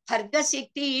 Bharga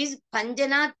Shakti is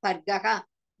Panjanat Bhargaha,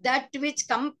 that which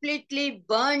completely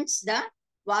burns the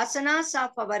vasanas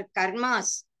of our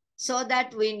karmas, so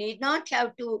that we need not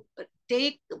have to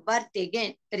take birth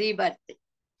again, rebirth.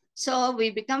 So we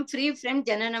become free from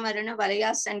Janana Marana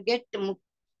Valayas and get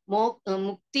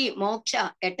Mukti,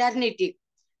 Moksha, eternity.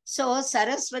 So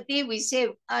Saraswati we say,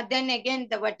 then again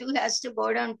the Vatu has to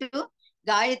bow down to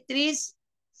Gayatri's,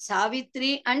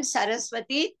 Savitri and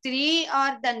Saraswati. Three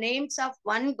are the names of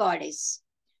one goddess.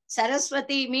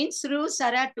 Saraswati means through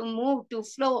Sara, to move, to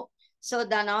flow. So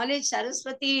the knowledge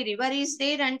Saraswati river is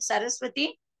there, and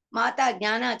Saraswati Mata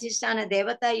Jnana Adhisthana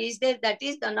Devata is there. That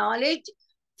is, the knowledge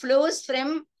flows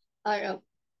from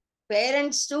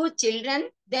parents to children,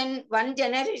 then one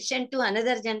generation to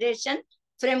another generation,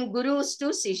 from gurus to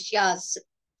sishyas.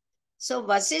 So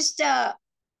Vasishtha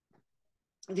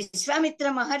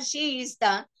Vishwamitra Maharshi is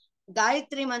the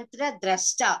Gayatri Mantra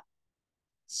Drashta.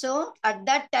 So at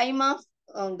that time of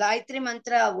Gayatri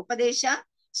Mantra Upadesha,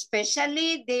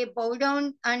 specially they bow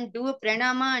down and do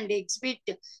pranama and exhibit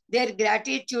their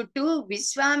gratitude to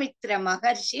Vishwamitra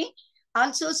Maharshi.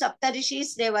 Also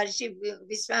Saptarishis, they worship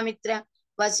Vishwamitra,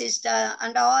 Vasishtha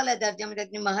and all other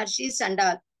Jamadagni Maharshis and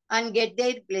all, and get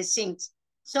their blessings.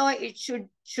 So it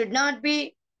should not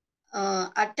be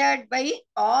uttered by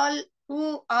all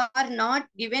who are not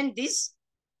given this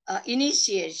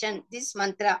initiation, this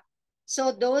mantra.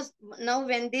 So those, now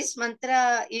when this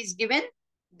mantra is given,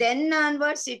 then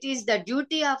onwards it is the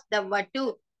duty of the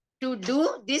Vatu to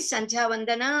do this Sanchya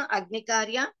Vandana,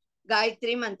 Agnikarya,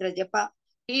 Gayatri Mantra Japa.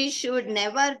 He should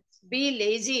never be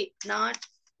lazy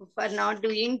for not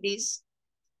doing this.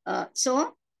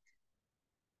 So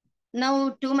now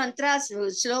two mantras,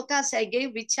 shlokas I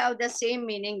gave, which have the same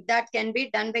meaning, that can be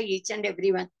done by each and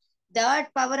everyone.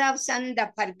 That power of sun, the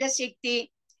Bharga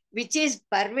Shakti, which is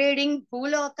pervading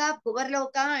Bhuloka,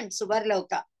 Bhuvarloka and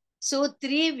Suvarloka. So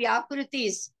three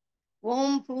Vyakrutis,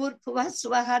 Om Pur Bhuva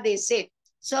Swaha they say.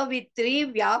 So with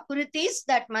three Vyakrutis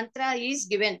that mantra is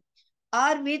given,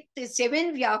 or with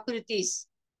seven Vyakrutis,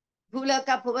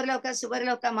 Bhuloka, Bhuvarloka,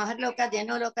 Suvarloka, Maharloka,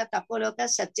 Janoloka, Tapoloka,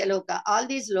 Satyaloka. All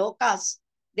these lokas,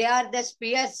 they are the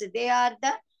spheres, they are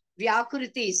the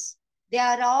Vyakrutis. They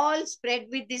are all spread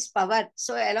with this power.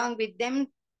 So along with them,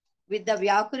 with the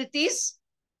Vyakrutis,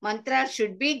 mantra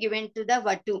should be given to the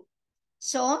Vatu.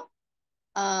 So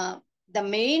the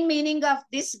main meaning of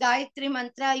this Gayatri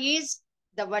mantra is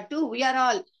the Vatu. We are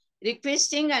all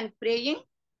requesting and praying.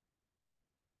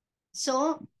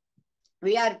 So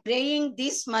we are praying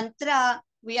this mantra.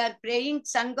 We are praying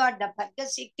Sun God, the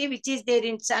Bharga Shakti, which is there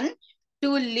in Sun,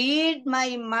 to lead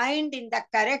my mind in the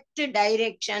correct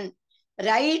direction,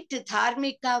 right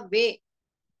dharmika way.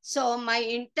 So my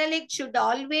intellect should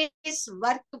always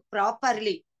work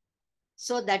properly.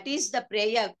 So that is the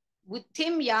prayer.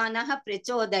 Buddhim yanaha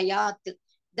prachodayat.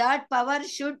 That power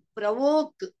should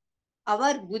provoke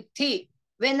our buddhi.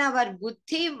 When our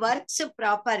buddhi works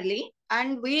properly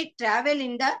and we travel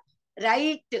in the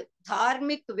right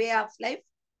dharmic way of life,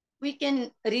 we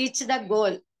can reach the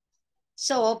goal.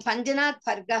 So Panjanat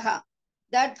Bhargaha,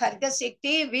 that Bharga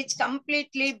Shakti which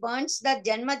completely burns the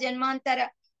Janma Janmantara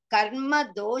karma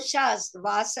doshas,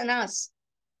 vasanas,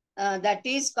 that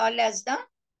is called as the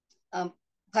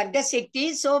Bharga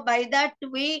Shakti. So by that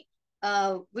we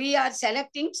are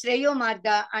selecting Shreyo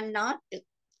Marga and not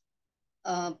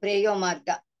Preyo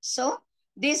Marga. So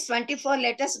these 24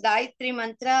 letters Gayatri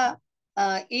mantra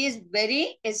is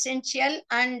very essential,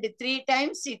 and 3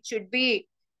 times it should be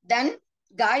done.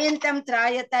 Gayantam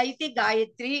Trayata iti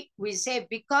Gayatri we say,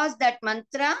 because that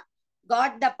mantra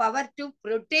got the power to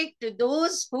protect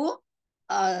those who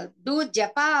do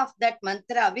japa of that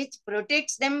mantra, which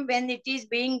protects them when it is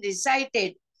being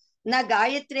recited. Na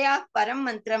Gayatriya Param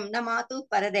Mantram, na Matu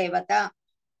Paradevata.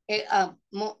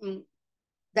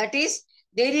 That is,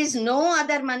 There is no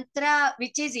other mantra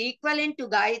which is equivalent to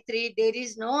Gayatri. There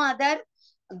is no other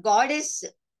goddess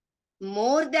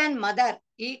more than mother,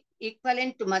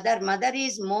 equivalent to mother. Mother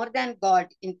is more than God,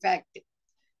 in fact.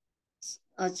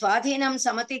 Swadhinam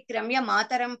samati kramya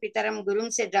mataram pitaram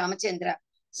gurum, said Ramachandra.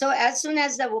 So as soon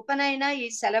as the Upanayana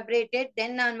is celebrated,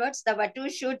 then onwards the Vatu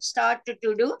should start to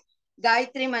do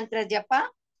Gayatri mantra japa.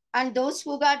 And those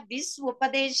who got this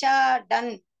Upadesha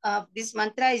done, this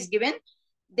mantra is given,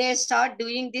 they start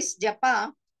doing this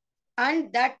japa,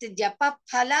 and that japa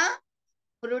phala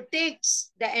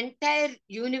protects the entire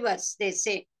universe, they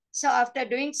say. So after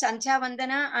doing Sancha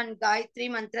Vandana and Gayatri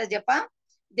mantra japa,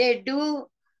 they do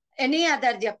any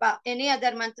other japa, any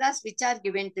other mantras which are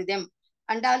given to them.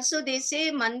 And also they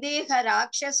say Mandeha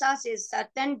Rakshasas is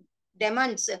certain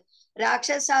demons.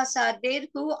 Rakshasas are there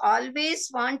who always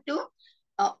want to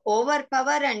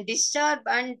overpower and disturb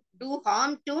and do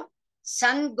harm to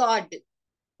sun god,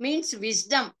 means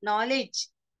wisdom, knowledge.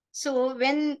 So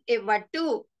when a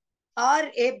Vatu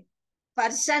or a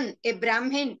person, a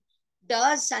Brahmin,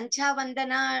 does Sancha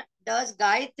Vandana, does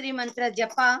Gayatri mantra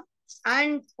japa,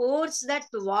 and pours that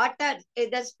water,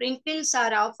 either sprinkles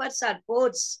or offers or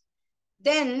pours,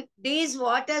 then these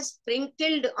waters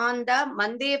sprinkled on the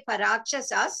Mande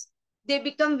Parakshasas, they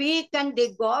become weak and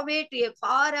they go away to a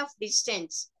far off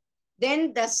distance.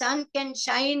 Then the sun can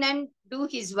shine and do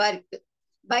his work.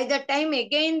 By the time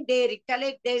again they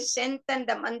recollect their strength and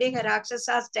the Mandeha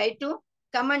Rakshasas try to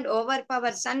come and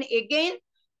overpower sun, again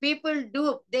people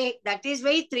do. That is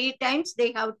why 3 times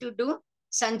they have to do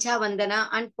Sancha Vandana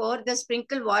and pour the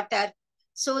sprinkle water,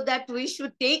 so that we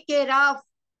should take care of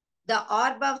the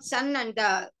orb of sun and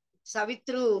the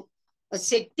Savitru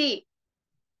Shakti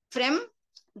from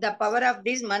the power of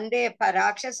these Mande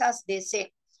Parakshasas, they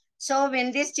say. So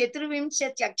when this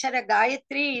Chaturvimshat Akshara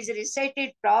Gayatri is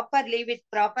recited properly with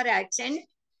proper accent,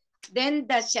 then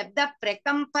the Shabda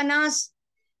Prakampanas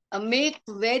make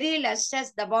very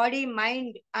lustrous the body,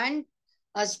 mind and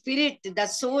spirit, the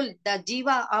soul, the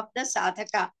jiva of the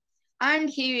sadhaka. And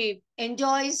he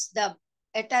enjoys the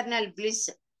eternal bliss,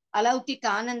 alautika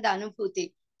ananda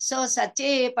anubhuti. So such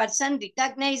a person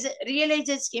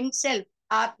realizes himself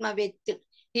Atmavit.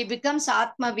 He becomes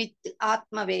Atmavit,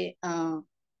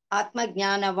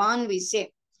 Atmajnanavan, we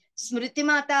say. Smriti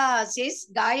Mata says,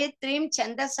 Gayatrim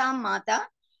Chandasam Mata,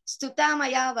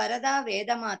 Stutamaya Varada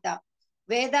Veda Mata.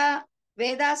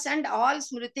 Vedas and all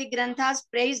Smriti Granthas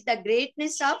praise the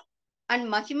greatness of and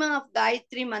Mahima of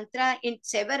Gayatri mantra in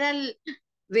several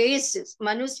ways.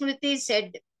 Manusmriti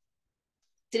said,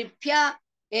 Tripya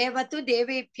evatu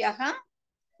devepyaha,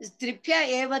 Tripya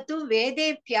evatu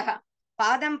vedepyaha,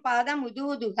 Padam Padam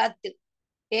Ududuhat,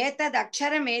 Etad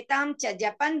Aksharam Etam cha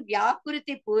Japan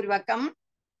Vyakuriti Purvakam,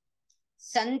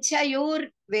 Sanchayur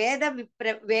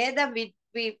Vedavit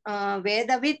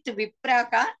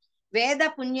Vipraka,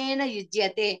 Veda Punyena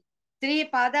Yujyate. 3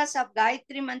 padas of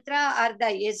Gayatri mantra are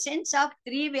the essence of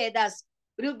 3 Vedas,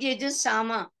 Rug, Yajus,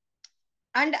 Sama.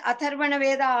 And Atharvana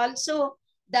Veda also,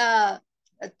 the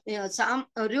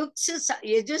Rugs,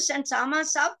 Yajus and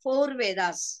Samas of 4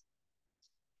 Vedas.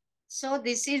 So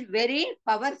this is very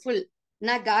powerful.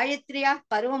 Na Gayatriya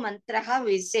Paro Mantraha,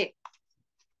 we say.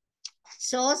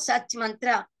 So such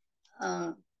mantra.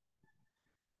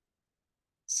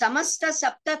 Samasta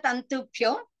Sapta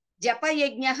Tantupyo Japa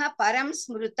Yajnaha Param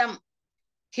Smrutam.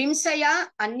 Himsaya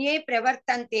Anye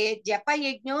Pravartante Japa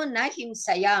Yajno na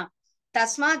Himsaya.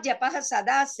 Tasma Japaha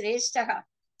Sada Sreshtaha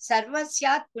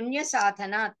Sarvasyat Punya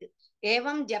Sadhanat.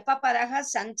 Evam Japa Paraha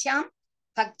Santyam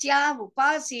Bhaktya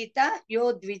Upasita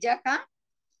Yodvijaha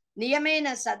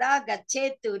Niyamena Sada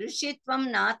Gachetu Rushitvam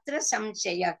Natra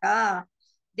Samshayaka.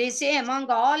 They say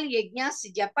among all yajnas,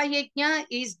 Japa Yajna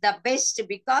is the best,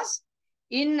 because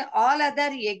in all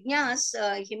other yajnas,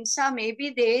 himsa may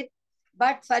be there,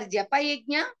 but for Japa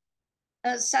Yajna,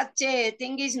 such a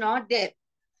thing is not there.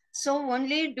 So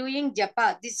only doing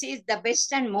Japa, this is the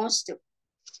best and most.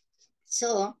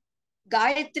 So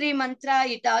Gayatri mantra,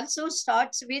 it also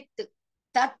starts with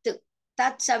Tat,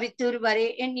 Tat Savitur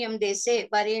Varenyam, they say,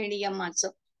 Varenyam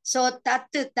also. So Tat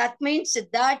means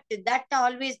that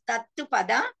always, Tat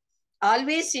Pada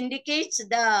always indicates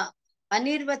the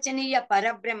Anirvachaniya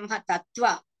Parabrahma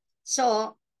Tattva.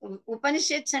 So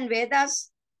Upanishads and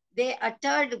Vedas, they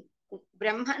uttered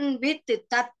Brahman with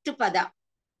Tat Pada.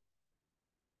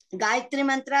 Gayatri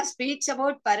mantra speaks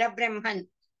about Parabrahman,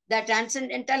 the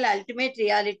transcendental ultimate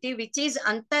reality, which is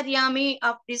Antaryami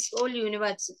of this whole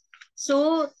universe.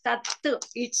 So Tat,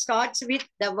 it starts with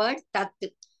the word Tat.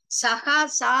 Saha,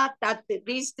 Sa, Tat.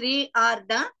 These 3 are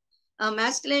the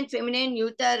masculine, feminine,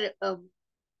 neuter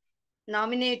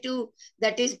nominative,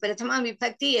 that is Prathama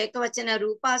Vibhakti Ekavachana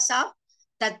Rupas of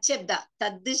Tat Shabda,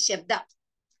 Tad Shabda.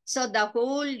 So the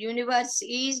whole universe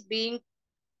is being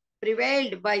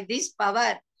prevailed by this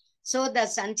power. So the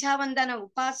Sanchavandana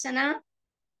Upasana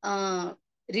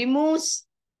removes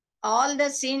all the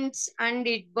sins and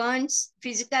it burns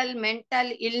physical,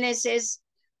 mental illnesses.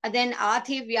 And then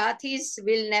Ati Vyathis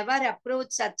will never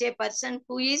approach such a person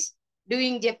who is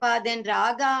doing japa. Then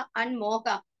Raga and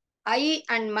Moha, I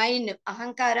and mine,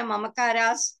 Ahankara,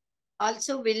 Mamakaras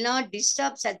also will not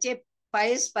disturb such a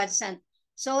pious person.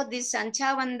 So this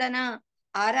Sanchavandana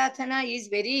Arathana is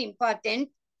very important.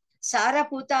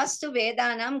 Saraputastu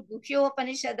Vedanam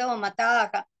Guhyopanishado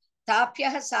Mataha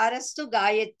Tapyah Sarastu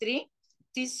Gayatri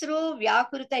Tisru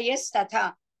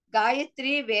Vyakrutayasthatha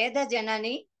Gayatri Veda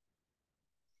Janani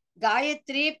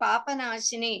Gayatri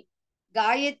Papanashini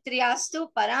Gayatriyastu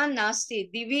Paran Nasti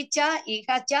Divicha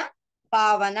Ihacha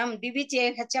Pavanam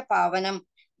Divichehacha Pavanam.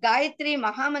 Gayatri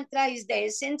Mahamantra is the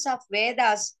essence of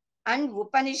Vedas and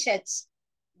Upanishads.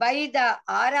 By the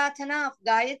Arathana of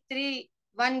Gayatri,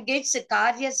 one gets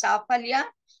Karya Sapalya,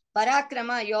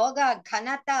 Parakrama, Yoga,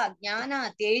 Ghanata,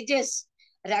 Jnana, Tejas,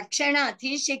 Rakshana,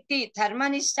 Thishikti,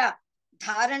 Dharmanishta,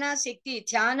 Dharana Shakti,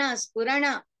 Dhyana,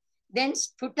 Spurana, then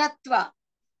Sputatva,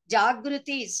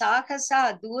 Jagruti,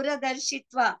 Sahasa,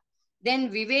 Duradarshitva, then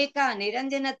Viveka,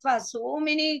 Niranjanatva. So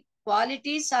many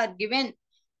qualities are given.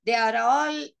 They are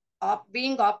all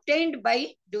being obtained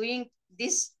by doing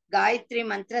this Gayatri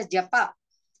Mantra Japa.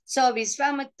 So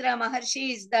Vishwamitra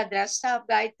Maharshi is the drashta of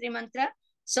Gayatri Mantra.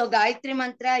 So Gayatri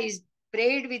Mantra is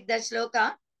prayed with the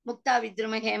shloka Mukta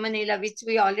Vidruma Hemanila, which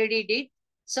we already did.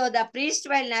 So the priest,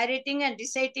 while narrating and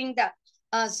reciting the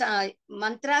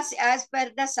mantras as per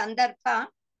the Sandarbha,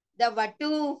 the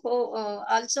Vatu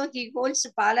also he holds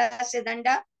Palasya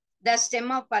Danda, the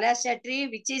stem of Palasya tree,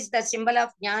 which is the symbol of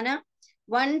Jnana.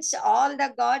 Once all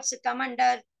the gods come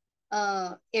under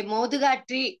a Moduga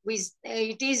tree, which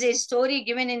it is a story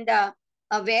given in the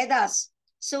Vedas.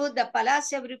 So the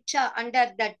Palasya Vriksha,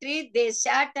 under the tree, they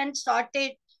sat and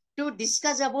started to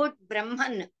discuss about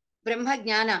Brahman, Brahma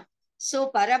Jnana.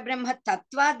 So Parabrahma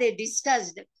Tattva they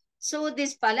discussed. So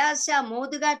this Palasya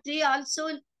Moduga tree also,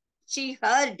 she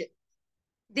heard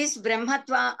this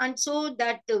Brahmatva, and so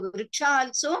that Vriksha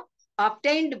also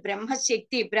obtained Brahma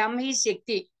Shakti, Brahmi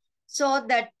Shakti. So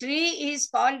the tree is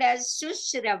called as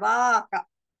Shushravaka.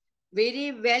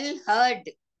 Very well heard.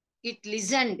 It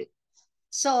listened.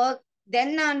 So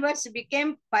then onwards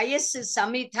became pious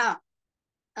Samitha.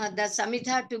 The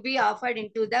Samitha to be offered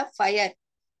into the fire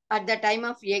at the time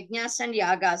of Yajnas and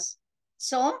Yagas.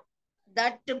 So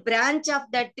that branch of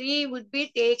the tree would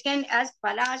be taken as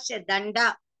Palasya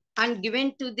Danda and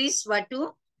given to this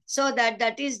Vatu. So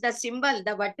that is the symbol.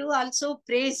 The Vatu also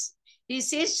prays. He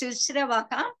says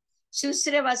Shushravaka,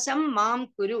 Shushravasam Mam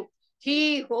Kuru.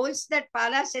 He holds that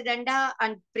Palasya Danda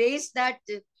and prays that,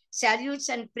 salutes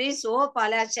and prays, O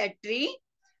Palasya tree,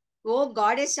 O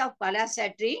goddess of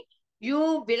Palasya tree,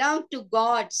 you belong to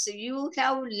gods. You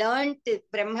have learnt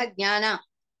Brahma Jnana.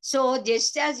 So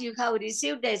just as you have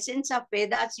received the essence of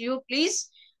Vedas, you please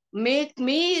make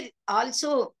me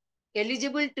also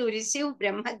eligible to receive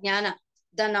Brahma Jnana,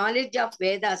 the knowledge of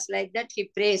Vedas. Like that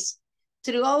he prays.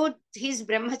 Throughout his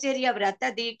Brahmacharya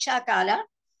Vrata Diksha Kala,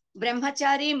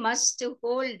 Brahmachari must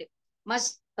hold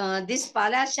this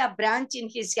Palasya branch in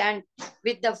his hand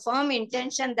with the firm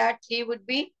intention that he would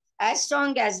be as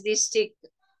strong as this stick.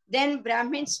 Then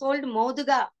Brahmins hold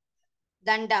Moduga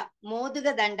Danda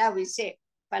we say,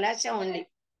 Palasya only.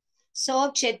 So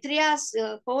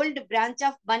Kshatriyas hold branch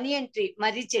of banyan tree,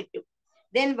 Mari Chettu.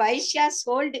 Then Vaishyas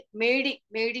hold Medi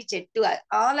Chettu.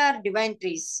 All are divine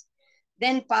trees.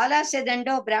 Then Palasya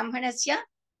Dando Brahmanasya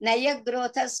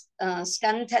Nayagrothas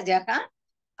Skanthajaha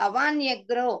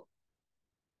Avanyagro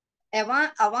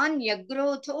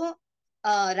Avanyagro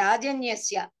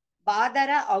Rajanyasya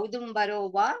Badara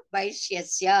Audumbarova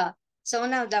Vaishyasya. So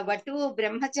now the Vatu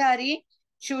Brahmachari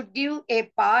should give a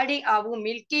Padi Avu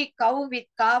milky cow with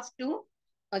calf to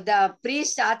the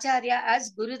priest Acharya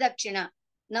as Guru Dakshina.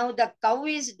 Now the cow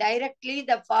is directly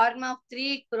the form of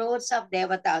 3 crores of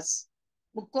Devatas.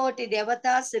 Mukkoti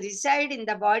Devatas reside in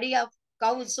the body of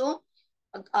cow. So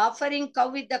offering cow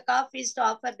with the calf is to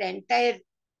offer the entire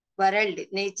world,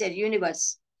 nature,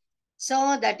 universe.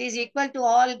 So that is equal to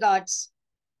all gods.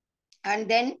 And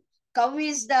then cow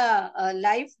is the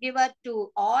life giver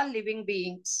to all living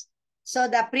beings. So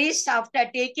the priest, after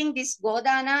taking this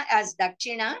Godana as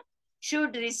Dakshina,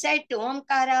 should recite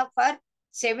Omkara for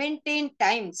 17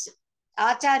 times.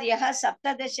 Acharyaha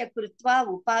Saptadasha Krutva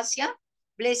Upasya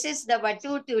blesses the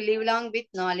Vatu to live long with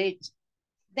knowledge.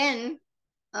 Then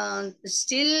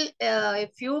still a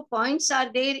few points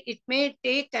are there. It may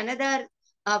take another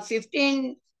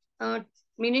 15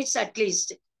 minutes at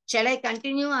least. Shall I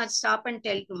continue or stop and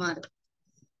tell tomorrow?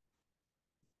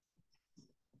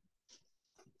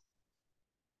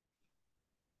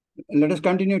 Let us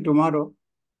continue tomorrow.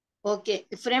 Okay,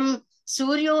 from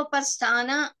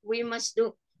Suryopasthana we must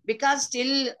do, because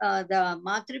still the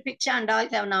Matripiksha and all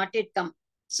have not yet come.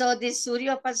 So this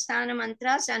Suryopasthana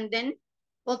mantras, and then,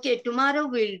 okay, tomorrow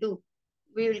we'll do.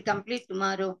 We will complete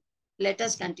tomorrow. Let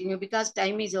us continue because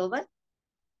time is over.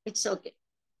 It's okay.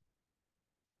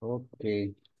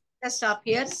 Okay. Let's stop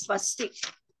here. Swasti.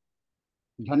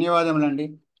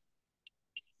 Dhanyavadamulanడి.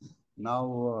 Now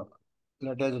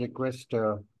let us request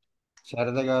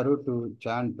Sharada Garu to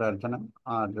chant Prarthana,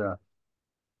 or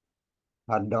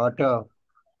her daughter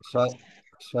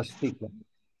Swastika.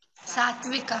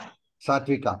 Satvika.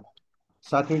 Satvika.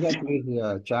 Satvika, please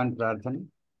chant Prarthana.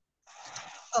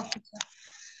 Okay, sir.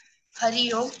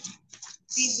 Hari Om.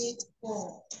 Please wait.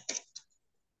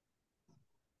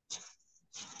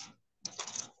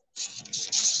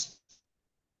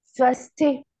 स्वस्ति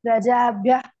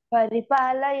प्रजाभ्यः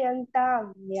परिपालयन्तां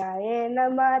न्यायेन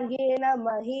मार्गेण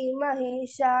महीं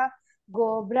महिषा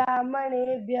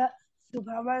गोब्राह्मणेभ्यः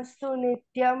शुभमस्तु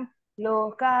नित्यं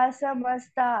लोकाः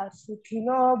समस्ताः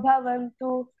सुखिनो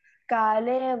भवन्तु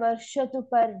काले वर्षतु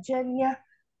पर्जन्यः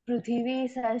पृथिवी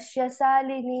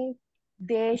सस्यशालिनी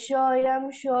देशोऽयं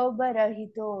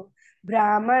शोभरहितो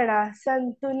ब्राह्मणाः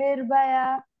सन्तु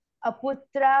निर्भयाः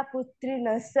अपुत्रा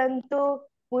पुत्रिणः सन्तु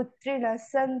पुत्रिणः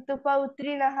सन्तु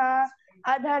पौत्रिणः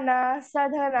अधनाः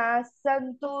सधनाः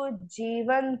सन्तु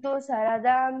जीवन्तु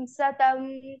शरदां शतं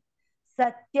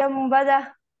सत्यं वद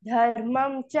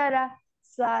धर्मं चर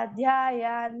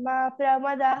स्वाध्यायान्मा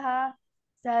प्रमदः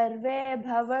सर्वे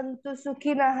भवन्तु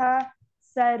सुखिनः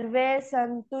सर्वे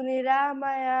सन्तु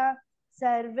निरामयाः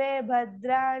सर्वे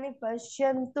भद्राणि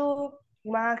पश्यन्तु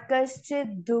मा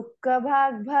कश्चित्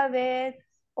दुःखभाग् भवेत्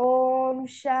ओम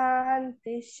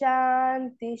शांति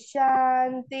शांति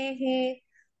शांतिः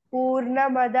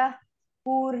पूर्णमदः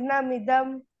पूर्णमिदं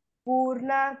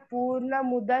पूर्णात्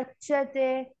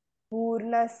पूर्णमुदच्यते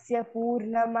पूर्णस्य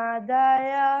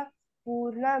पूर्णमादाय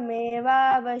पूर्णमेवावशिष्यते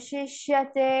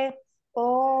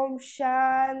ओम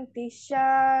शांति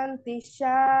शांति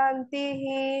शांतिः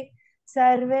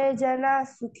सर्वे जना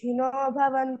सुखिनो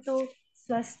भवन्तु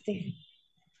स्वस्ति.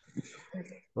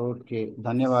 Okay,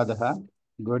 Dhanyavadaha.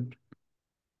 Good.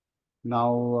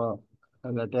 Now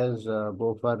let us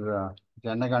go for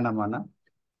Janaganamana.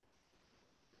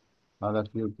 All of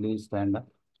you, please stand up.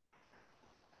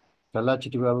 Challa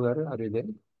Chittibabu garu, are you there?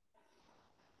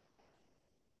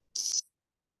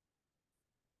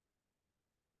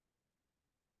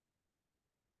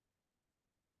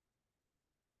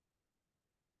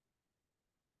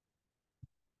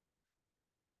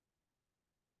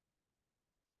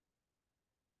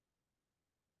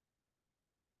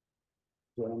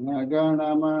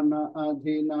 Jana Gana Mana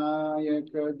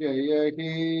अधिनायक जय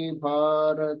हे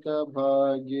भारत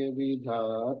भाग्य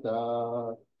विधाता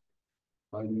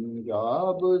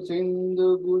पंजाब सिंधु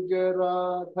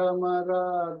गुजरात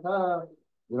मराठा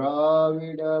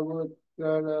द्राविड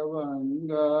उत्कल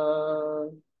वंगा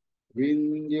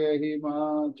विंध्य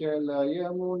हिमाचल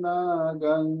यमुना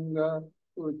गंगा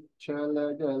उच्छल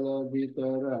जलधि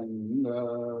तरंगा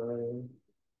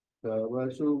तव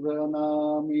शुभ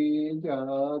नामे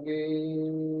जागे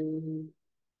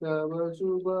तव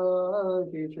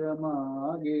शुभाशिष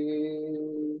मागे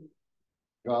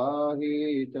गाहे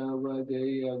तव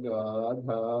जय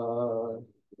गाथा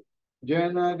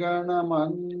जनगण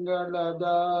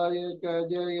मंगलदायक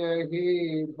जय हे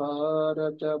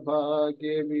भारत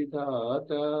भाग्य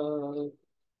विधाता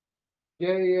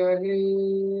जय हे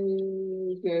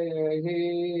जय हे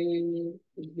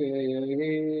जय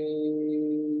हे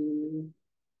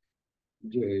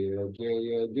जय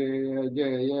जय जय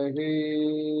जय हे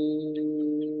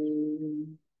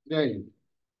जय.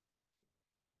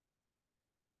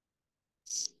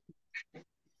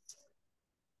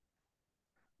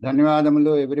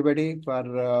 ధన్యవాదములు everybody for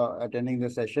attending the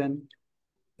session.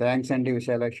 Thanks, Andy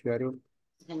Visalakshi garu.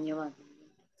 ధన్యవాదాలు.